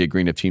Dalton and AJ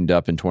Green have teamed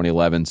up in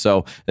 2011.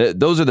 So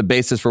those are the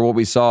basis for what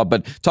we saw.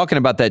 But talking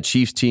about that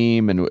Chiefs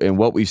team and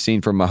what we've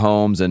seen from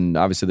Mahomes, and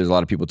obviously there's a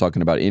lot of people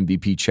talking about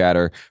MVP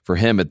chatter for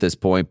him at this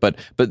point. But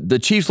the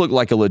Chiefs look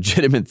like a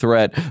legitimate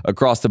threat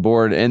across the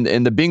board. And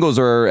the Bengals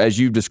are, as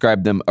you've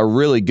described them, a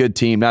really good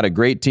team, not a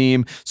great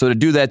team. So to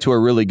do that to a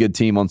really good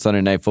team on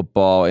Sunday Night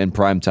Football in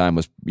primetime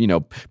was,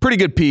 pretty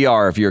good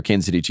PR if you're a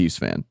Kansas City Chiefs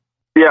fan.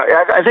 Yeah,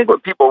 I think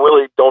what people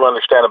really don't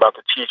understand about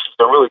the Chiefs is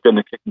they're really good in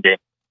the kicking game.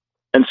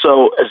 And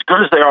so as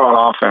good as they are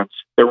on offense,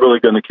 they're really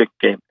good in the kicking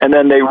game. And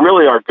then they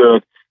really are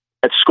good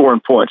at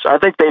scoring points. I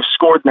think they've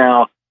scored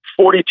now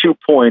 42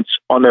 points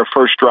on their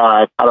first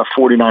drive out of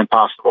 49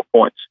 possible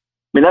points.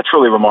 I mean, that's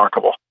really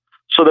remarkable.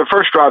 So their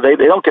first drive, they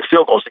don't get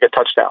field goals, they get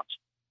touchdowns.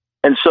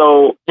 And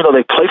so,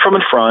 they play from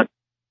in front.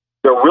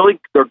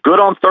 They're good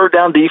on third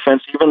down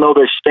defense, even though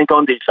they stink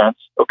on defense.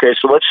 Okay,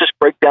 so let's just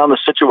break down the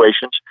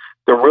situations.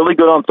 They're really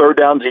good on third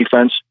down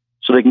defense,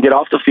 so they can get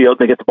off the field,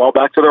 they get the ball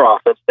back to their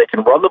offense. They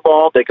can run the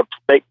ball, they can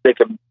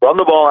run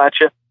the ball at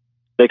you,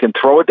 they can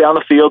throw it down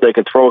the field, they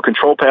can throw a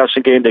control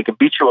passing game, they can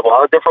beat you with a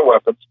lot of different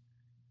weapons.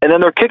 And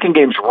then their kicking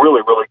game's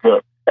really, really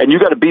good. And you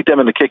got to beat them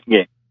in the kicking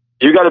game.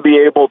 You got to be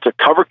able to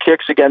cover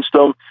kicks against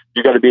them.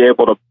 You got to be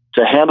able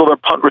to handle their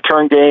punt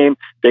return game.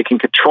 They can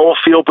control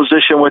field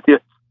position with you.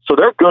 So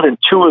they're good in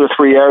 2 of the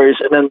 3 areas.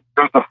 And then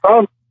their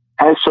defense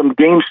has some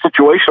game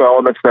situational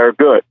elements that are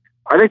good.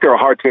 I think they're a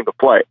hard team to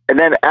play. And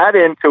then add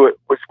into it,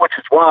 which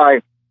is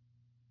why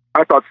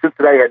I thought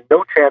Cincinnati had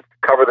no chance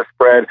to cover the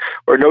spread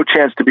or no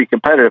chance to be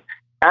competitive.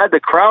 Add the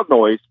crowd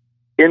noise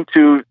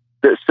into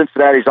the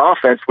Cincinnati's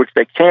offense, which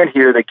they can't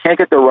hear. They can't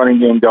get their running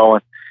game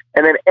going.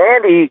 And then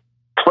Andy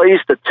plays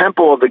the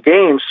tempo of the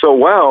game so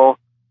well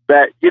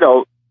that,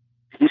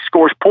 he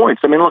scores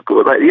points. I mean, look,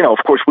 of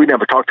course, we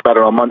never talked about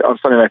it on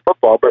Sunday Night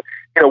Football, but,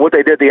 what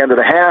they did at the end of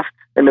the half,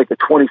 they make it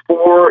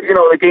 24,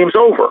 the game's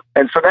over.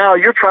 And so now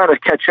you're trying to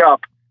catch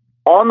up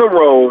on the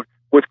road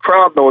with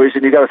crowd noise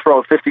and you got to throw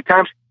it 50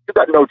 times. You've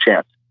got no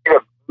chance. You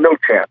have no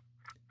chance.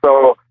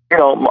 So,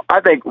 I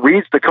think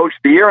Reed's the coach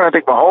of the year, and I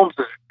think Mahomes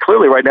is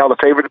clearly right now the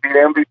favorite to be the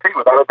MVP,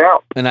 without a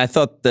doubt. And I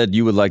thought that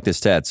you would like this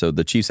stat. So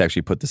the Chiefs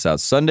actually put this out.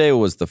 Sunday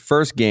was the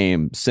first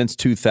game since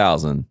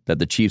 2000 that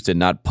the Chiefs did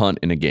not punt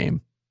in a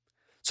game.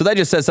 So that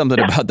just says something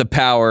about the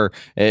power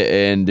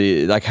and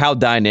how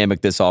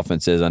dynamic this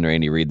offense is under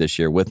Andy Reid this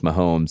year with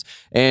Mahomes.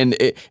 And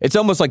it's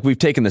almost like we've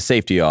taken the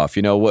safety off.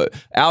 What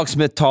Alex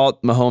Smith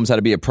taught Mahomes how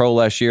to be a pro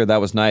last year.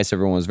 That was nice.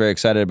 Everyone was very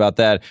excited about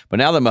that. But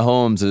now that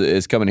Mahomes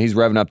is coming, he's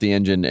revving up the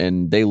engine,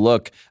 and they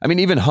look. I mean,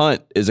 even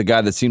Hunt is a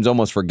guy that seems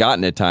almost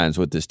forgotten at times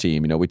with this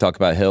team. We talk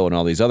about Hill and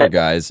all these other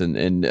guys,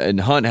 and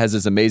Hunt has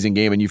this amazing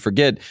game, and you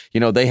forget,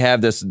 they have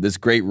this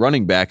great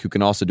running back who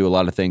can also do a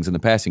lot of things in the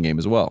passing game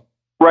as well.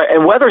 Right,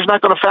 and weather's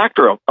not going to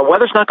factor them.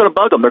 Weather's not going to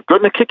bug them. They're good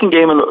in the kicking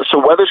game, and so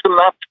weather's going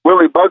to not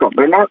really bug them.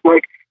 They're not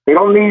they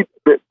don't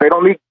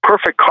need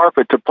perfect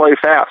carpet to play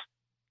fast.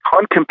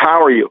 Hunt can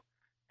power you,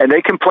 and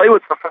they can play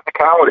with some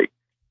physicality,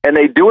 and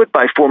they do it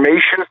by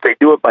formations. They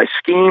do it by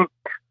scheme.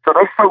 So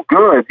they're so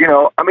good.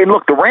 I mean,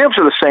 look, the Rams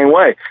are the same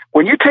way.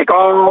 When you take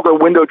all the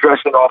window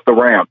dressing off the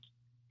Rams,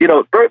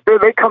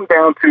 they come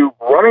down to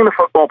running the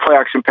football, play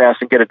action pass,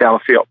 and get it down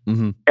the field,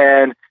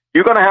 and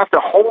you're going to have to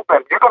hold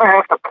them. You're going to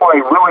have to play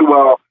really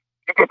well.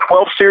 You get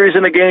 12 series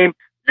in a game.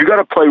 You got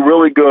to play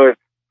really good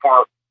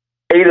for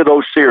 8 of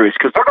those series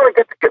because they're going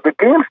to get the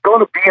game's going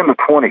to be in the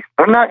 20s.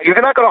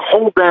 You're not going to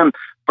hold them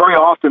very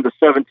often to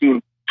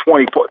 17,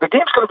 20 points. The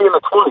game's going to be in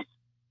the 20s.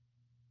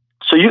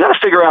 So you got to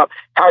figure out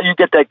how you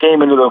get that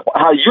game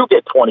how you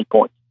get 20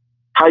 points,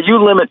 how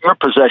you limit your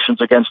possessions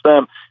against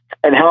them,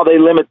 and how they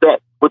limit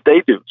what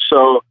they do.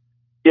 So,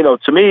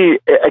 to me,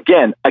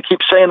 again, I keep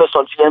saying this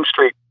on GM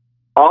Street.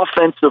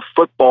 offensive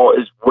football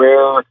is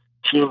where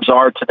teams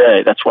are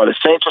today. That's why the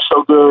Saints are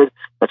so good.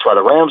 That's why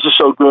the Rams are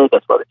so good.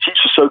 That's why the Chiefs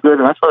are so good.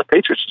 And that's why the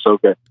Patriots are so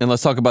good. And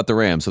let's talk about the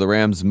Rams. So the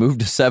Rams moved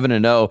to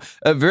 7-0.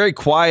 A very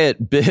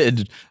quiet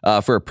bid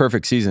for a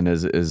perfect season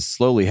is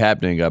slowly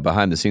happening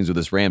behind the scenes with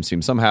this Rams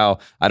team. Somehow,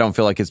 I don't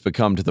feel like it's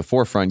become to the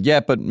forefront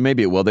yet, but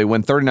maybe it will. They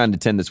win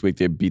 39-10 this week.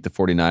 They beat the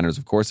 49ers,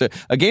 of course.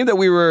 A game that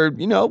we were,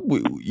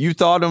 you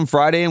thought on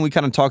Friday, and we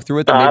kind of talked through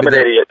it. That I'm an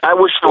idiot. I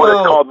wish you would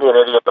have called me an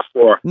idiot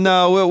before.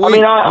 No,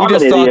 we I'm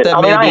just an thought idiot.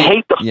 that maybe. I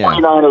hate the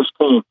 49ers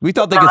team. We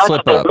thought they could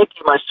slip up. Mickey,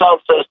 my son,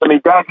 says to me,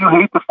 Dad, you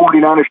hate the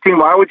 49ers team.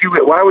 Why would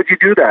you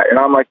do that? And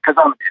I'm like, because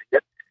I'm an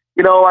idiot.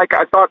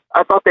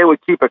 I thought they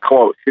would keep it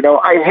close.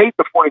 I hate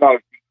the 49ers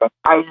defense.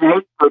 I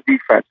hate their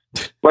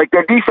defense. Like,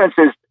 their defense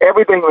is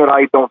everything that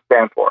I don't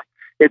stand for.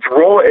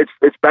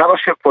 It's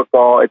battleship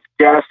football. It's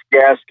guess.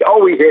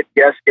 Oh, we hit,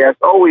 guess.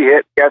 Oh, we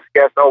hit, guess.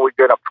 Oh, we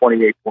good up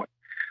 28 points.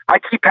 I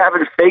keep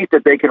having faith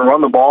that they can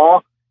run the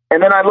ball.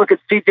 And then I look at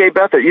C.J.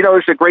 Beathard.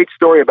 There's a great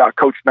story about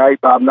Coach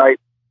Knight, Bob Knight.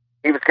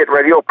 He was getting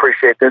ready. You'll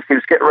appreciate this. He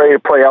was getting ready to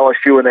play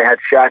LSU, and they had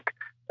Shaq.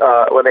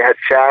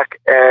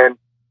 And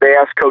they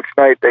asked Coach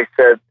Knight. They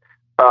said,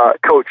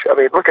 "Coach,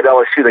 look at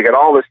LSU. They got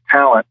all this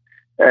talent,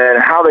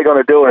 and how are they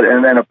going to do it?"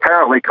 And then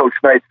apparently, Coach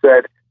Knight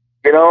said,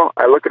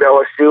 "I look at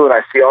LSU and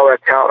I see all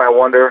that talent. And I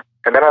wonder,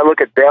 and then I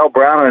look at Dale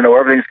Brown and I know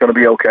everything's going to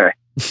be okay."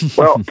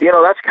 Well,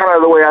 that's kind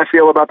of the way I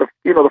feel about the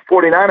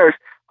 49ers.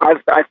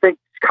 I think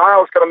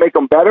Kyle's going to make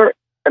them better.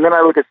 And then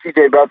I look at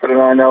C.J. Beathard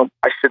and I know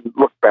I shouldn't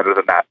look better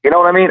than that. You know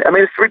what I mean?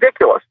 It's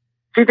ridiculous.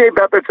 C.J.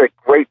 Beathard's a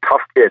great,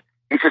 tough kid.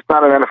 He's just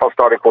not an NFL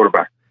starting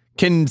quarterback.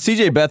 Can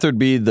C.J. Beathard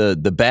be the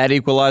bad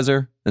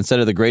equalizer instead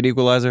of the great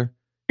equalizer?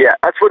 Yeah,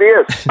 that's what he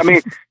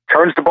is.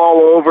 Turns the ball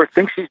over,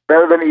 thinks he's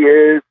better than he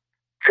is,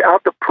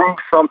 out to prove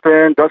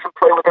something, doesn't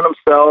play within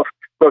himself.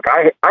 Look,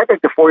 I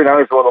think the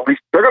 49ers will at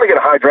least, they're going to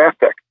get a high draft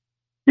pick.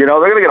 They're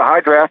going to get a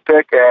high draft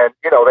pick, and,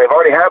 they've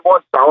already had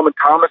one, Solomon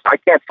Thomas. I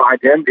can't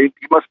find him. He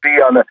must be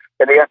in the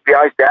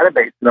FBI's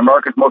database in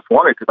America's Most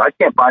Wanted, because I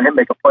can't find him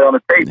make a play on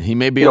the tape. He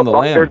may be on the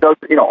Lamb.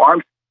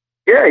 Arms.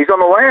 Yeah, he's on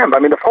the Lamb.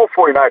 The whole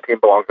 49 team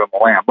belongs on the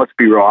Lamb. Let's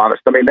be real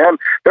honest.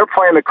 They're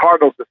playing the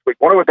Cardinals this week.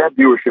 Wonder what that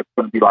viewership's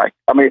going to be like.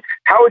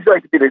 How would you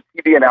like to be the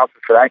TV announcer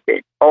for that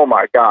game? Oh,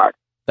 my God.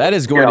 That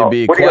is going to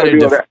be quite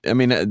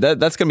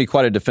that's going to be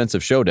quite a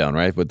defensive showdown,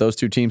 right? With those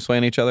two teams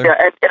playing each other. Yeah,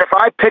 and if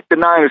I pick the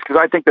Niners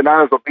because I think the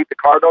Niners will beat the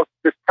Cardinals,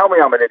 just tell me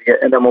I'm an idiot,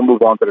 and then we'll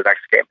move on to the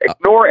next game.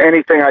 Ignore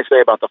anything I say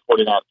about the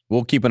 49ers.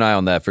 We'll keep an eye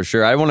on that for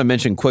sure. I want to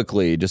mention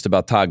quickly just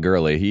about Todd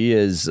Gurley. He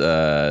is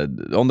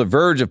on the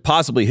verge of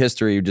possibly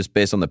history just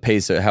based on the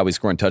pace of how he's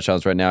scoring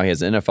touchdowns right now. He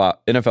has an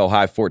NFL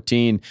high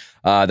 14.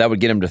 That would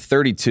get him to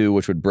 32,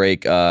 which would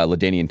break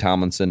LaDainian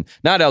Tomlinson,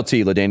 not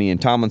LT, LaDainian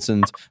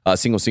Tomlinson's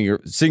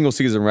single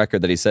season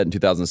record that he set in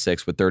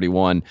 2006 with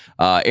 31.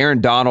 Aaron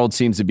Donald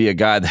seems to be a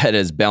guy that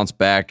has bounced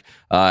back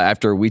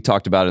after we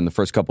talked about it in the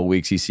first couple of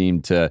weeks. He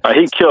seemed to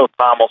he killed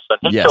Tomlinson.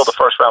 He killed the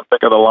first round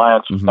pick of the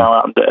Lions. Mm-hmm. Now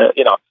out,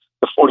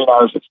 the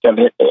 49ers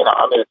extended.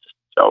 It's just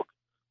a joke.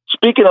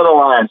 Speaking of the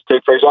Lions, I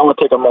want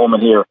to take a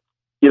moment here.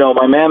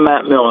 My man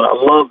Matt Millen. I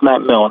love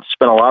Matt Millen.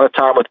 Spent a lot of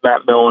time with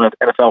Matt Millen at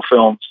NFL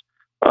Films.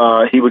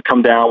 He would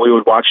come down. We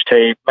would watch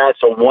tape. Matt's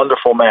a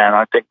wonderful man.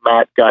 I think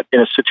Matt got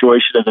in a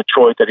situation in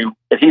Detroit that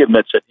he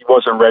admits it. He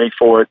wasn't ready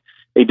for it.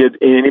 He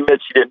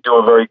admits he didn't do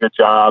a very good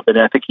job, and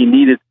I think he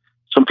needed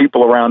some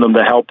people around him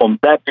to help him.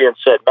 That being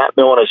said, Matt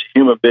Millen is a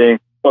human being,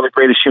 one of the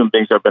greatest human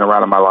beings I've been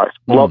around in my life.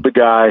 Love the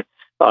guy.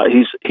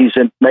 He's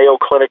in Mayo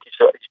Clinic. He's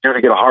due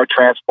to get a heart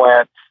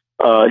transplant.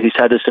 He's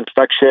had this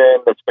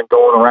infection that's been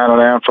going around and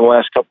around for the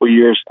last couple of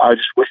years. I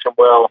just wish him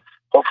well.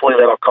 Hopefully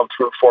that'll come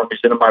through for him. He's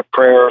in my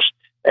prayers.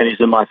 And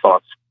he's in my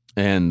thoughts.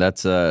 And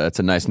that's a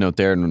nice note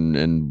there.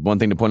 And one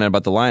thing to point out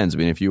about the Lions,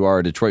 if you are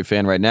a Detroit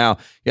fan right now,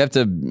 you have to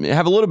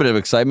have a little bit of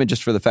excitement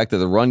just for the fact that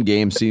the run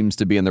game seems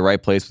to be in the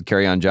right place with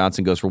Kerryon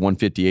Johnson goes for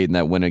 158 in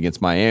that win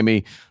against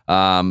Miami.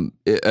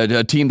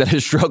 A team that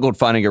has struggled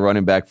finding a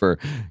running back for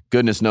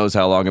goodness knows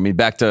how long.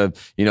 Back to,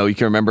 you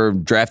can remember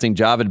drafting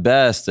Javid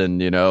Best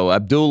and,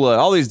 Abdullah,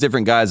 all these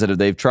different guys that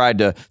they've tried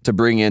to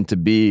bring in to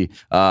be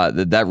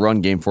that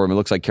run game for him. It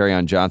looks like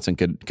Kerryon Johnson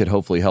could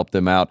hopefully help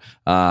them out.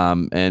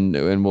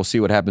 And we'll see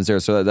what happens there.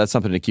 So that's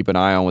something to keep an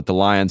eye on with the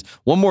Lions.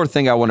 One more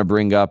thing I want to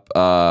bring up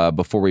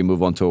before we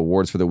move on to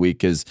awards for the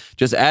week is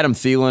just Adam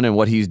Thielen and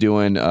what he's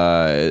doing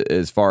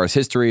as far as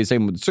history.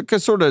 Same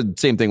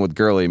thing with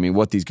Gurley.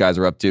 what these guys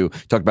are up to.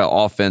 Talked about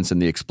offense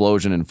and the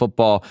explosion in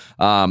football.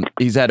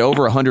 He's had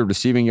over 100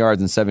 receiving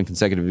yards in 7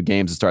 consecutive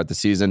games to start the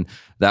season.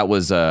 That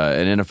was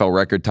an NFL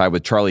record tied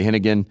with Charlie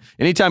Hennigan.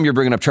 Anytime you're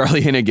bringing up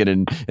Charlie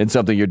Hennigan in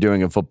something you're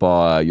doing in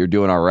football, you're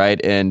doing all right.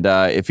 And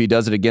if he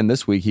does it again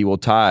this week, he will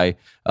tie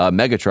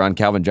Megatron,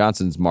 Calvin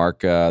Johnson's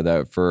mark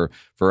that for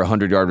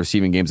 100-yard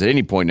receiving games at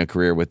any point in a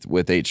career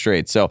with 8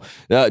 straight. So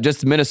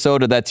just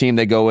Minnesota, that team,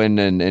 they go in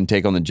and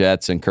take on the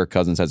Jets, and Kirk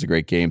Cousins has a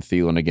great game.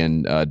 Thielen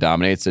again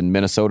dominates, and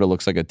Minnesota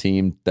looks like a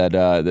team that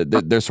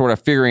they're sort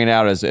of figuring it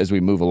out as we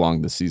move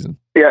along this season.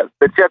 Yeah,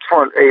 the Jets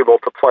weren't able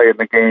to play in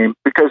the game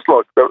because,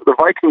 look, the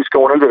Vikings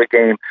going into the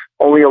game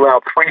only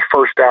allowed 3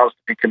 first downs to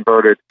be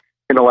converted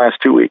in the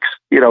last 2 weeks.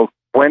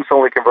 Wentz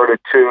only converted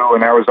 2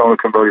 and Arizona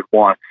converted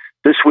 1.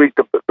 This week,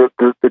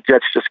 the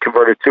Jets just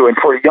converted 2. And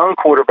for a young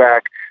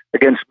quarterback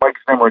against Mike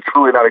Zimmer, it's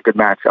really not a good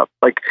matchup.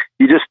 Like,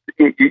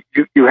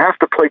 you have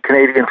to play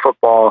Canadian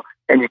football,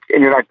 and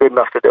you're not good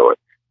enough to do it.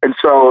 And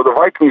so the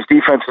Vikings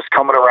defense is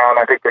coming around.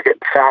 I think they're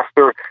getting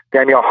faster.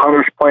 Danielle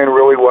Hunter's playing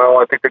really well.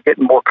 I think they're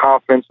getting more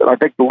confidence. And I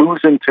think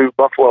losing to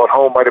Buffalo at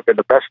home might have been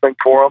the best thing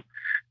for them.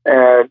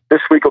 And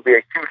this week will be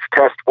a huge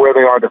test where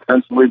they are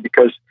defensively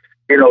because,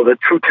 the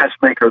true test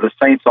maker, the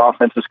Saints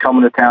offense, is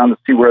coming to town to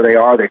see where they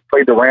are. They've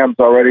played the Rams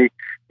already.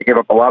 They gave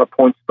up a lot of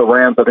points to the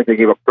Rams. I think they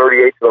gave up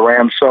 38 to the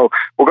Rams. So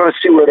we're going to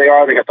see where they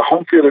are. They got the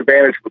home field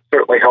advantage, which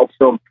certainly helps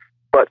them.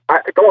 But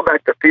going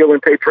back to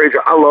Thielen, Tate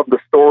Frazier, I love the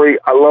story.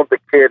 I love the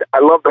kid. I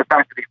love the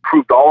fact that he's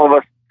proved all of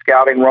us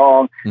scouting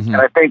wrong. Mm-hmm.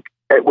 And I think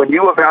that when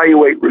you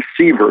evaluate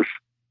receivers,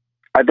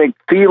 I think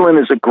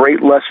Thielen is a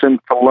great lesson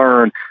to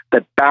learn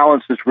that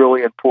balance is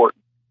really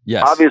important.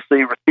 Yes.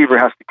 Obviously, a receiver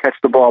has to catch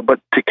the ball, but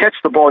to catch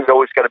the ball, you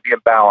always got to be in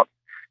balance.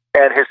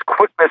 And his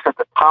quickness at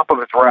the top of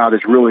his route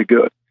is really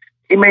good.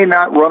 He may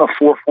not run a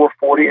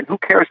 4.40, and who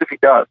cares if he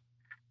does?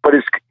 But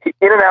in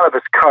and out of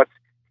his cuts,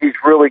 he's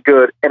really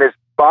good. And his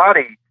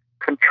body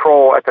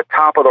control at the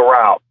top of the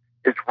route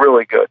is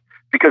really good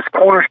because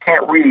corners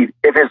can't read.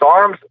 If his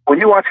arms,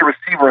 when you watch a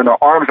receiver and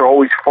their arms are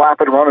always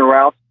flapping, running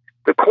routes,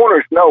 the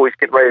corners know he's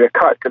getting ready to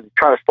cut because he's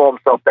trying to slow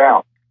himself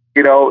down.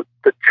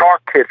 The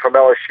Chalk kid from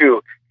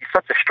LSU, he's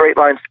such a straight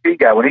line speed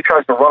guy. When he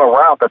tries to run a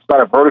route that's not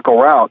a vertical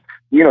route,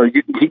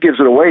 he gives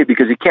it away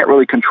because he can't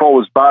really control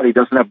his body. He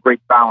doesn't have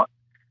great balance.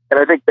 And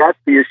I think that's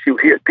the issue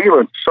here.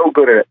 Thielen's so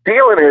good at it.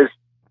 Thielen is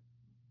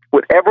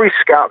what every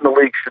scout in the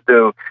league should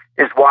do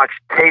is watch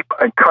tape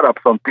and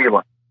cut-ups on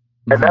Thielen.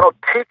 And that'll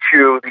teach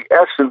you the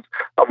essence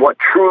of what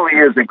truly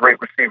is a great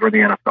receiver in the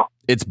NFL.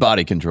 It's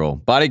body control.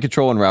 Body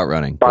control and route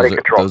running.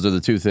 Those are the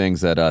two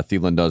things that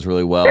Thielen does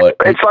really well.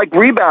 It's like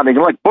rebounding.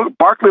 Like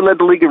Barkley led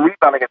the league in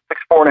rebounding at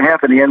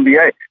 6'4.5" in the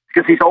NBA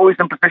because he's always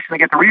in position to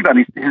get the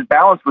rebound. His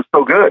balance was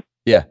so good.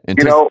 Yeah,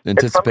 anticipation and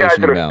some guys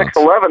that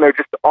are 6'11", they're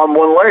just on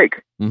one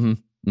leg.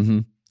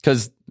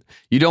 Because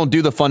you don't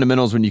do the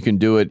fundamentals when you can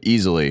do it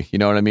easily. You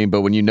know what I mean?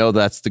 But when you know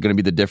that's going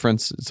to be the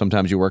difference,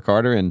 sometimes you work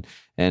harder, and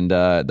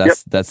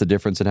that's the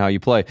difference in how you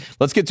play.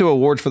 Let's get to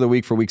awards for the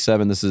week for Week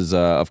 7. This is,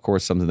 of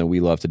course, something that we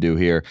love to do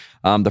here.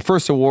 The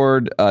first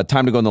award,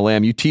 time to go on the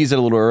Lamb. You teased it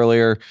a little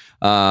earlier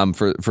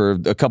for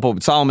a couple.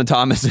 Solomon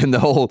Thomas and the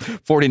whole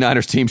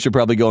 49ers team should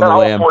probably go on the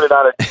Lamb.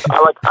 49ers.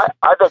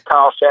 I think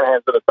Kyle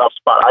Shanahan's in a tough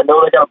spot. I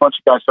know they got a bunch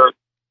of guys hurt.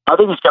 I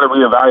think he's got to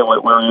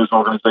reevaluate where he is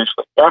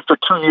organizationally. After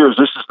 2 years,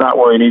 this is not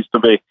where he needs to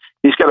be.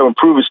 He's got to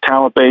improve his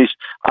talent base.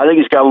 I think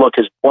he's got to look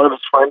as one of his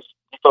friends,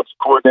 defensive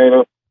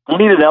coordinator. You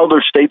need an elder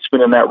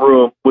statesman in that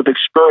room with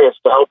experience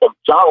to help him.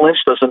 John Lynch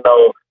doesn't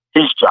know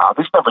his job.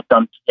 He's never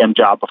done a GM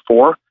job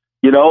before.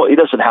 He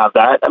doesn't have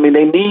that. I mean,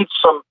 they need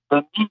some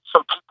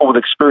people with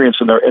experience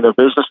in their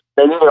business.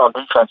 They need it on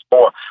defense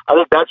more. I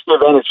think that's the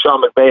advantage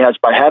Sean McVay has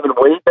by having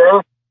Wade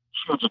there.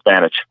 Huge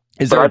advantage.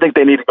 I think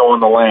they need to go on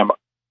the Lamb.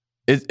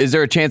 Is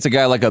there a chance a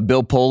guy like a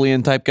Bill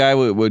Polian type guy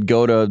would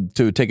go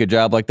to take a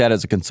job like that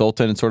as a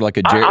consultant and sort of like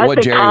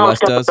what Jerry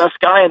West does? The best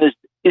guy, and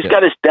he's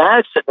got his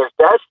dad sitting. His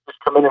dad should just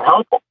come in and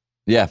help him.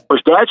 Yeah, or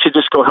his dad should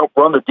just go help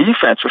run the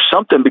defense or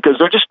something because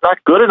they're just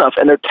not good enough,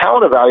 and their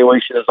talent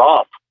evaluation is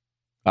off.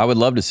 I would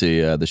love to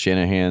see the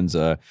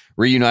Shanahans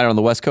reunited on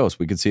the West Coast.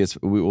 We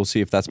will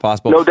see if that's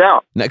possible. No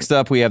doubt. Next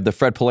up, we have the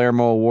Fred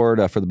Palermo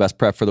Award for the best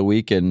prep for the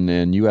week,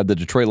 and you have the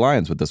Detroit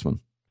Lions with this one.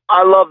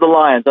 I love the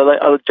Lions.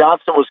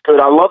 Johnson was good.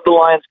 I love the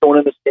Lions going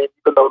in this game,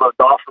 even though the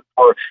Dolphins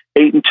were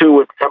 8-2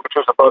 with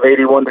temperatures above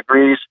 81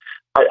 degrees.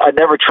 I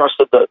never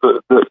trusted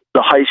the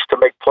heist to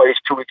make plays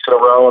 2 weeks in a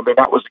row. I mean,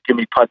 that was a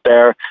gimme putt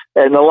there.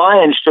 And the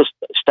Lions,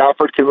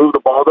 Stafford can move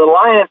the ball. The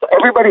Lions,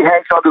 everybody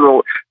hangs on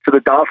to the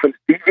Dolphins.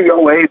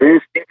 DVOA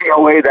this,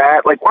 DVOA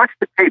that. Like, watch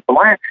the tape.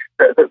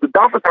 The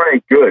Dolphins aren't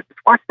any good. Just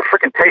watch the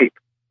freaking tape.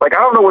 Like,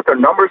 I don't know what their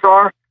numbers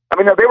are. I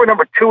mean, they were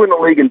number 2 in the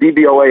league in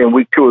DVOA in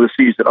week 2 of the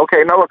season.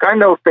 Okay, now look, I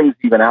know things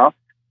even out,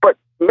 but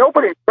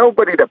nobody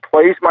that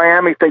plays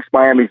Miami thinks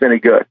Miami's any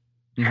good.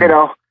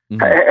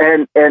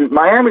 And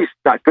Miami's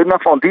not good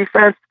enough on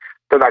defense.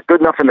 They're not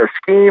good enough in their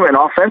scheme, and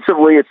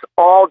offensively, it's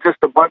all just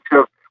a bunch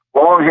of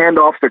long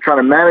handoffs. They're trying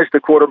to manage the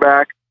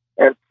quarterback,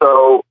 and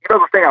so the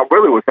thing I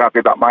really was happy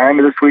about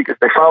Miami this week is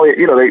they finally,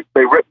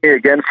 they ripped me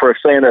again for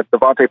saying that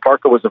Devontae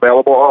Parker was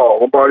available. Oh,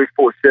 Lombardi's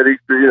full of shit.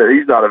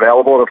 He's not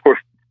available, and of course.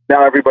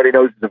 Now everybody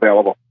knows he's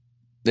available.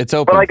 It's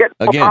open. But I get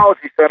no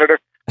apology, Senator.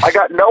 I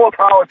got no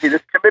apology.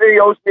 This committee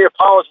owes me an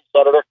apology,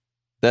 Senator.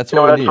 That's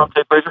what we need. From,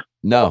 Tate Frazier?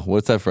 No,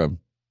 what's that from?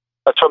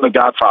 That's from The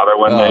Godfather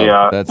when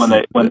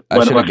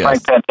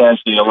Frank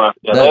Fantasia left.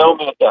 Yeah, they owe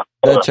me. Yeah,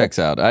 that checks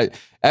out.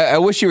 I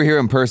wish you were here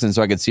in person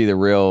so I could see the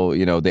real,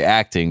 the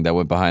acting that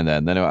went behind that.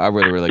 And then I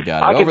really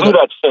got it. I can do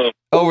that scene.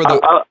 Over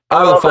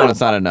the phone, it's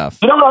not enough.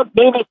 You know what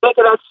made me think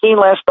of that scene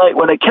last night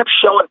when they kept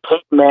showing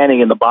Peyton Manning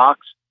in the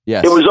box?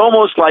 Yes. It was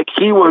almost like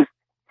he was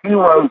he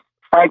was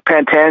Frank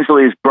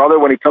Pantangeli's brother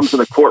when he comes in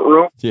the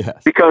courtroom.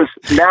 Yes. Because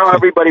now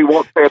everybody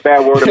won't say a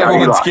bad word about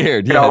Everyone's Eli.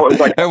 scared. Yeah. You know, it's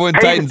like, everyone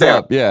Peyton's tightens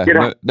up. Yeah. You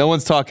know? No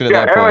one's talking at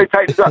that everybody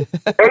point. tightens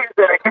up. Peyton's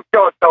there. They keep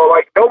going. So,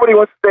 like, nobody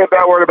wants to say a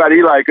bad word about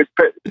Eli because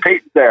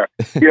Peyton's there.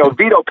 You know,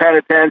 Vito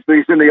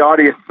Pantangeli's in the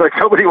audience. Like,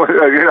 nobody wants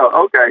to,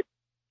 okay.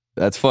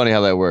 That's funny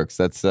how that works.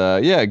 That's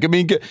I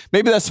mean,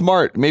 maybe that's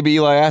smart. Maybe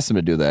Eli asked him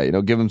to do that.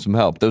 Give him some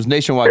help. Those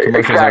nationwide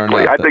commercials aren't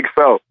enough. I think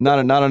so. Not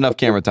enough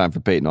camera time for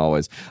Peyton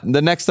always.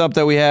 The next up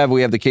that we have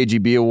the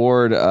KGB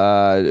award.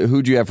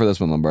 Who'd you have for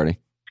this one, Lombardi?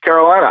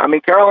 Carolina. I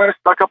mean, Carolina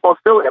snuck up on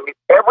Philly. I mean,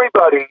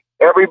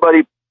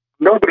 everybody,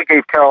 nobody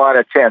gave Carolina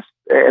a chance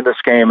in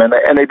this game, and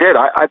they did.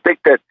 I think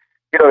that.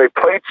 They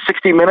played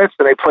 60 minutes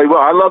and they played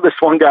well. I love this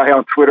one guy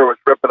on Twitter was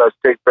ripping us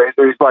Tate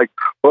Fraser. He's like,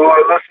 "Oh, I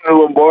listened to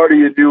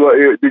Lombardi and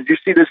did you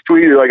see this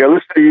tweet? Like, I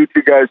listened to you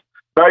two guys.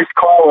 Nice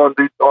call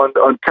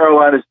on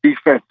Carolina's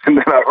defense." And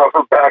then I wrote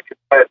him back and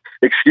said,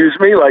 "Excuse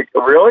me? Like,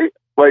 really?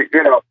 Like,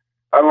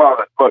 I love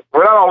it. Look,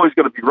 we're not always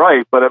going to be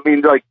right, but I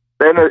mean, like,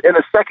 in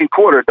the second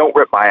quarter, don't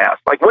rip my ass.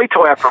 Like, wait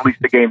till after at least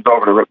the game's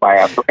over to rip my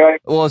ass, okay?"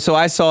 Well, so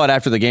I saw it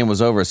after the game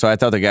was over, so I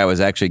thought the guy was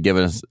actually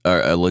giving us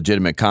a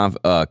legitimate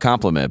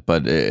compliment,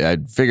 but I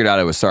figured out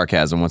it was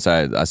sarcasm once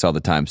I saw the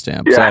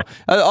timestamp. Yeah.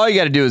 So all you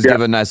got to do is give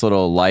a nice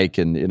little like,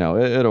 and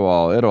it'll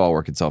all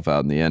work itself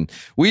out in the end.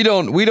 We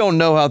don't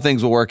know how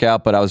things will work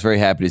out, but I was very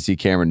happy to see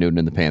Cameron Newton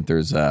and the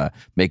Panthers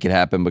make it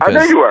happen. Because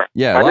I knew you were.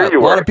 Yeah, a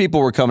lot of people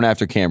were coming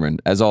after Cameron,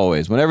 as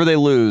always. Whenever they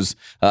lose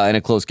in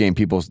a close game,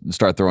 people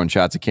start throwing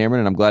shots at Cameron,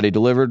 and I'm glad he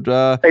delivered.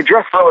 They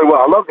dressed really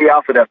well. I love the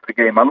outfit after the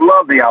game.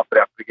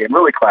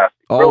 Really classy.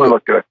 Really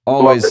looked good.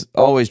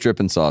 Always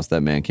dripping sauce,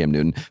 that man, Cam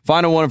Newton.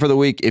 Final one for the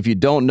week. If you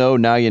don't know,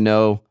 now you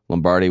know.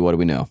 Lombardi, what do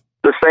we know?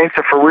 The Saints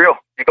are for real.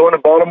 You go into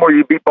Baltimore,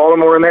 you beat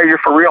Baltimore in there, you're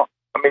for real.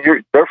 I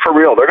mean, they're for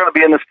real. They're going to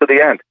be in this to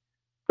the end.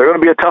 They're going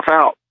to be a tough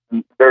out.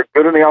 They're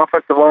good in the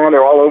offensive line.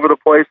 They're all over the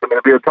place. I mean,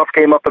 it'll be a tough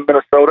game up in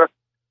Minnesota.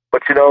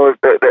 But,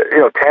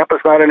 Tampa's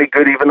not any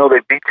good, even though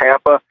they beat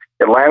Tampa.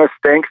 Atlanta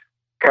stinks.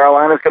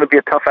 Carolina's going to be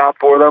a tough out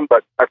for them,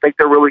 but I think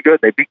they're really good.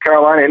 They beat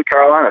Carolina in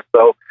Carolina.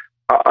 So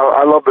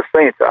I love the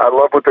Saints. I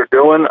love what they're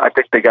doing. I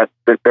think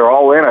they're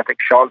all in. I think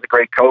Sean's a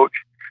great coach.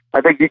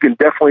 I think you can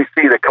definitely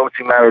see that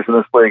coaching matters in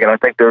this league, and I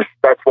think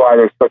that's why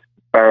there's such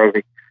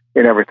disparity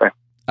in everything.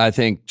 I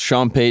think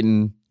Sean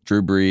Payton,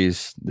 Drew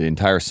Brees, the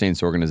entire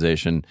Saints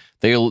organization,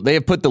 they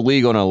have put the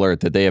league on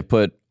alert that they have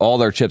put all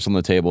their chips on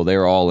the table.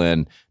 They're all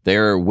in.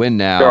 They're win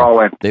now. They're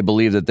all in. They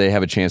believe that they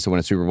have a chance to win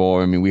a Super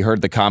Bowl. I mean, we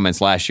heard the comments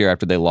last year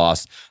after they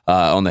lost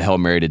on the Hail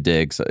Mary to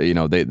Diggs.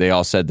 They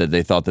all said that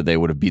they thought that they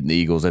would have beaten the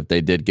Eagles if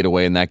they did get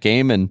away in that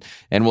game, and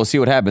we'll see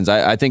what happens.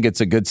 I think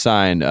it's a good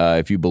sign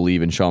if you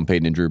believe in Sean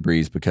Payton and Drew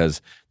Brees,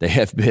 because they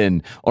have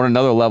been on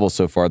another level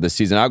so far this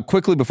season.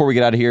 Quickly, before we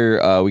get out of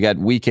here, we got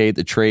Week 8.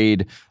 The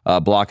trade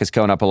block is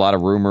coming up. A lot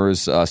of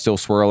rumors still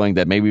swirling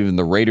that maybe even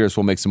the Raiders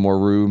will make some more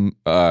room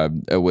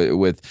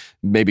with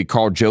maybe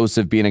Carl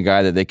Joseph being a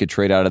guy that they could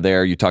trade out of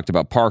there. You talked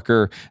about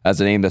Parker as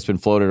a name that's been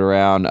floated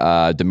around.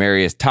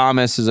 Demarius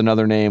Thomas is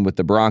another name with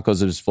the Broncos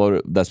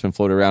that's been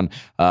floated around.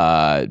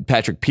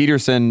 Patrick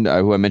Peterson,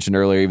 who I mentioned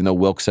earlier, even though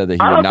Wilk said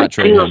that he would not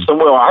trade him.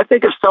 Will. I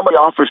think if somebody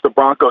offers the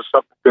Broncos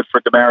something good for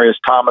Demarius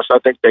Thomas, I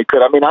think they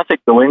could. I mean, I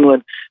think New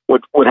England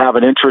would have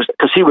an interest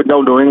because he would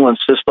know New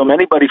England's system.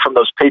 Anybody from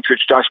those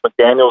Patriots, Josh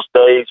McDaniels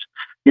days,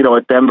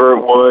 at Denver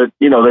would,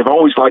 they've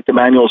always liked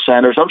Emmanuel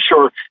Sanders. I'm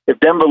sure if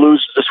Denver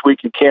loses this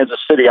week in Kansas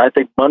City, I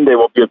think Monday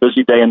will be a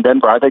busy day in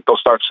Denver. I think they'll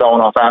start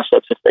selling off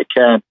assets if they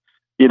can.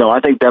 I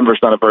think Denver's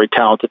not a very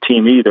talented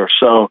team either.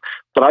 So,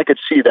 but I could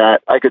see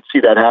that.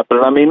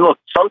 Happening. I mean, look,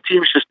 some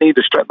teams just need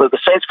the strength. The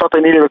Saints thought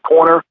they needed a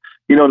corner.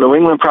 New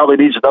England probably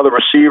needs another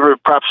receiver,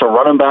 perhaps a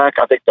running back.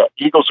 I think the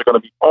Eagles are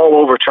going to be all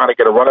over trying to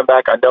get a running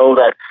back. I know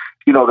that,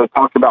 they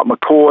talked about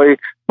McCoy.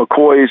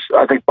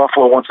 I think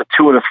Buffalo wants a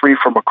 2 and a 3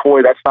 for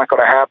McCoy. That's not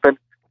going to happen.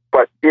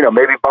 But,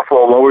 maybe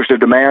Buffalo lowers their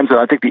demands, and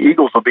I think the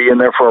Eagles will be in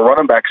there for a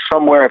running back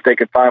somewhere if they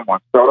can find one.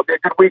 So it'll be a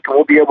good week, and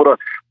we'll be able to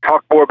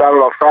talk more about it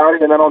on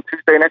Friday, and then on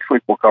Tuesday next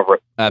week we'll cover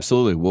it.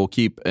 Absolutely. We'll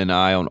keep an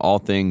eye on all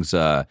things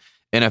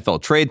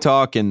NFL trade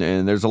talk, and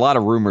there's a lot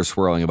of rumors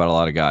swirling about a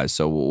lot of guys.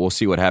 So we'll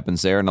see what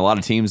happens there, and a lot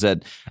of teams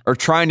that are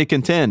trying to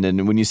contend.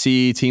 And when you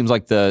see teams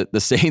like the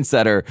Saints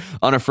that are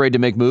unafraid to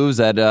make moves,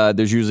 that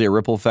there's usually a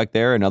ripple effect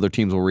there, and other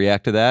teams will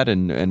react to that,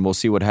 and we'll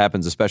see what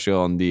happens, especially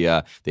on the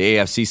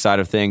AFC side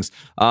of things.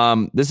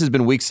 This has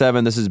been Week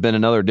 7. This has been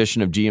another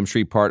edition of GM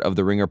Street, part of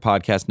the Ringer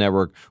Podcast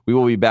Network. We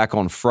will be back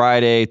on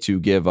Friday to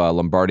give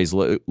Lombardi's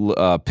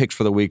picks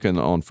for the week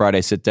on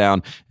Friday sit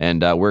down,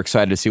 and we're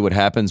excited to see what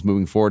happens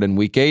moving forward in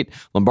Week 8.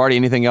 Lombardi,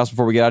 anything else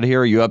before we get out of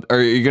here? Are you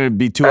going to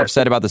be too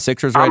upset about the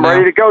Sixers right now? I'm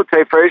ready to go,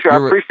 Tate Frazier. I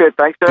appreciate it.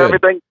 Thanks for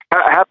everything.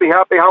 Happy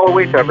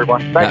Halloween to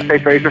everyone. Thanks,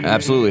 Tate Frazier.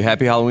 Absolutely.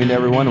 Happy Halloween to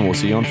everyone, and we'll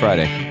see you on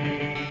Friday.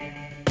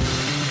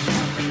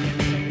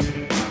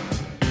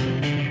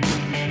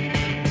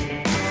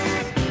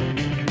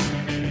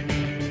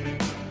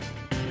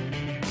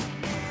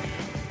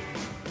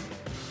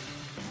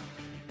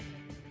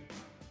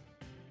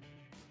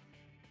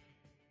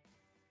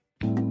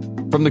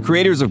 From the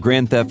creators of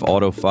Grand Theft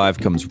Auto 5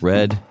 comes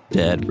Red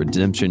Dead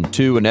Redemption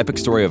 2, an epic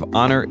story of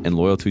honor and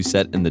loyalty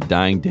set in the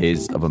dying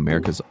days of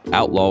America's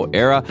outlaw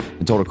era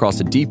and told across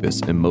the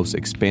deepest and most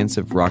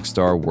expansive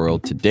Rockstar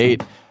world to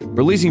date.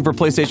 Releasing for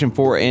PlayStation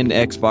 4 and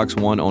Xbox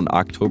One on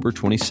October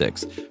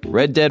 26th,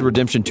 Red Dead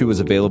Redemption 2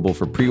 is available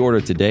for pre-order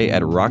today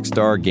at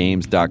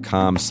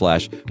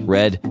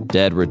rockstargames.com/Red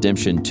Dead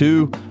Redemption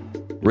 2.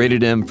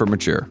 Rated M for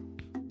mature.